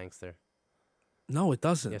sounds like gangster. No, it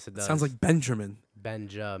doesn't. Yes, it Sounds does. like Benjamin.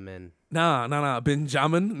 Benjamin. Nah.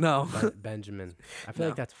 Benjamin? No. Benjamin. I feel No.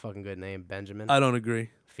 like that's a fucking good name. Benjamin. I don't agree.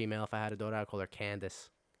 Female, if I had a daughter, I'd call her Candace.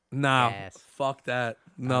 No. Yes. Fuck that.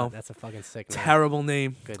 No. That's a fucking sick name. Terrible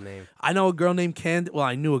name. Good name. I know a girl named Candy. Well,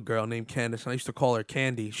 I knew a girl named Candace, and I used to call her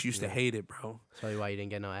Candy. She used to hate it, bro. That's probably why you didn't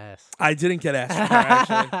get no ass. I didn't get asked for her,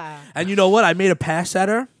 actually. And you know what? I made a pass at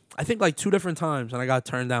her. I think like 2 different times, and I got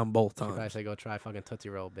turned down both You probably times. should go try fucking Tootsie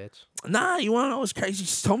Roll, bitch. Nah, you want to know what's crazy?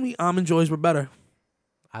 She told me Almond Joys were better.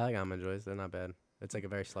 I like Almond Joys. They're not bad. It's like a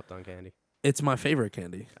very slept-on candy. It's my favorite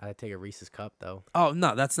candy. I take a Reese's cup though. Oh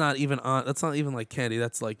no, that's not even on. That's not even like candy.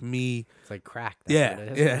 That's like me. It's like crack. That's Yeah, what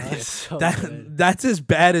it is, yeah. bro. It's so That good. that's as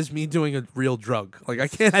bad as me doing a real drug. Like I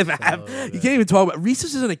can't have. So You good. can't even talk about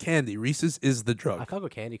Reese's isn't a candy. Reese's is the I drug. fuck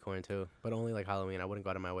with candy corn too, but only like Halloween. I wouldn't go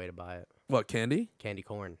out of my way to buy it. What candy? Candy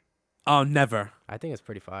corn. Oh, never. I think it's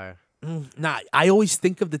pretty fire. Nah, I always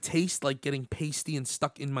think of the taste like getting pasty and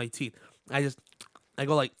stuck in my teeth. I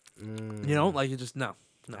go like, you know, like it just no.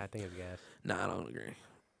 I think it's gas. No, I don't agree.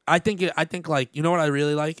 I think like, you know what I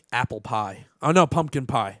really like? Apple pie. Oh no, pumpkin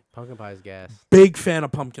pie. Pumpkin pie is gas. Big fan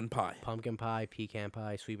of pumpkin pie. Pumpkin pie, pecan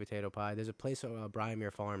pie, sweet potato pie. There's a place, Brian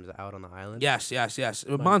Muir Farms, out on the island. Yes.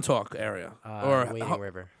 Montauk area. Wading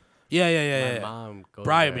River. Yeah. My mom goes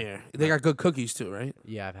Briarmere. there. They got good cookies too, right?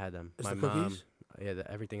 Yeah, I've had them. Is My the mom. cookies? Yeah,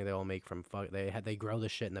 everything they all make from they grow the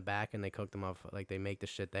shit in the back and they cook them up like they make the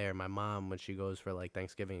shit there. My mom, when she goes for like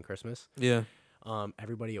Thanksgiving and Christmas, Yeah.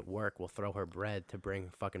 everybody at work will throw her bread to bring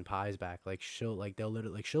fucking pies back. Like she'll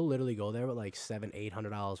literally go there with like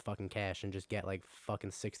 $700-800 fucking cash and just get like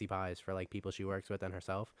fucking 60 pies for like people she works with and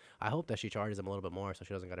herself. I hope that she charges them a little bit more so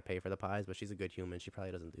she doesn't gotta pay for the pies, but she's a good human. She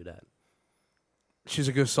probably doesn't do that. She's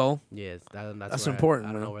a good soul. Yeah, That's where important,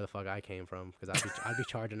 I don't man. know where the fuck I came from because I'd be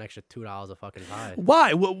charging an extra $2 a fucking pie.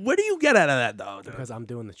 Why? Where do you get out of that though? dude? Because I'm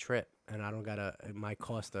doing the trip and I don't gotta my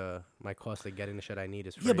cost of getting the shit I need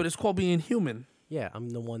is free. Yeah, but it's called being human. yeah,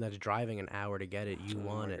 I'm the one that's driving an hour to get it. You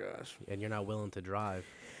want my it, gosh. and you're not willing to drive.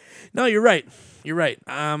 No, you're right. You're right.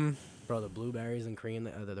 Bro, the blueberries and cream,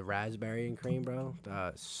 the raspberry and cream, bro.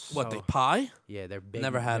 What, the so- pie? Yeah, they're big.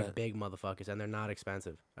 Never had they're it. Big motherfuckers, and they're not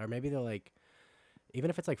expensive. Or maybe they're like, even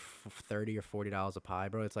if it's like $30 or $40 a pie,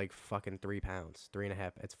 bro, it's like fucking 3 pounds,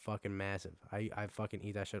 3.5. It's fucking massive. I fucking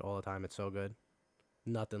eat that shit all the time. It's so good.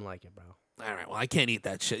 Nothing like it, bro. All right, well, I can't eat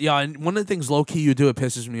that shit. Yeah, and one of the things low key you do, it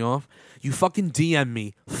pisses me off. You fucking DM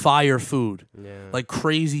me fire food, Yeah. like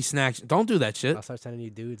crazy snacks. Don't do that shit. I'll start sending you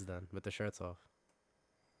dudes then with the shirts off.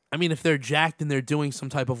 I mean, if they're jacked and they're doing some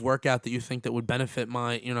type of workout that you think that would benefit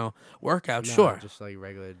my, workout, No, sure. Just like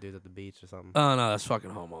regular dudes at the beach or something. Oh no, that's fucking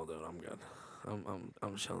homo, dude. I'm good.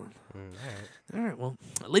 I'm chilling. All right. All right, well,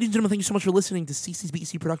 ladies and gentlemen, thank you so much for listening to CC's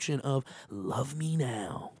BC production of Love Me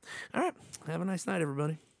Now. All right, have a nice night,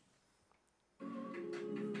 everybody.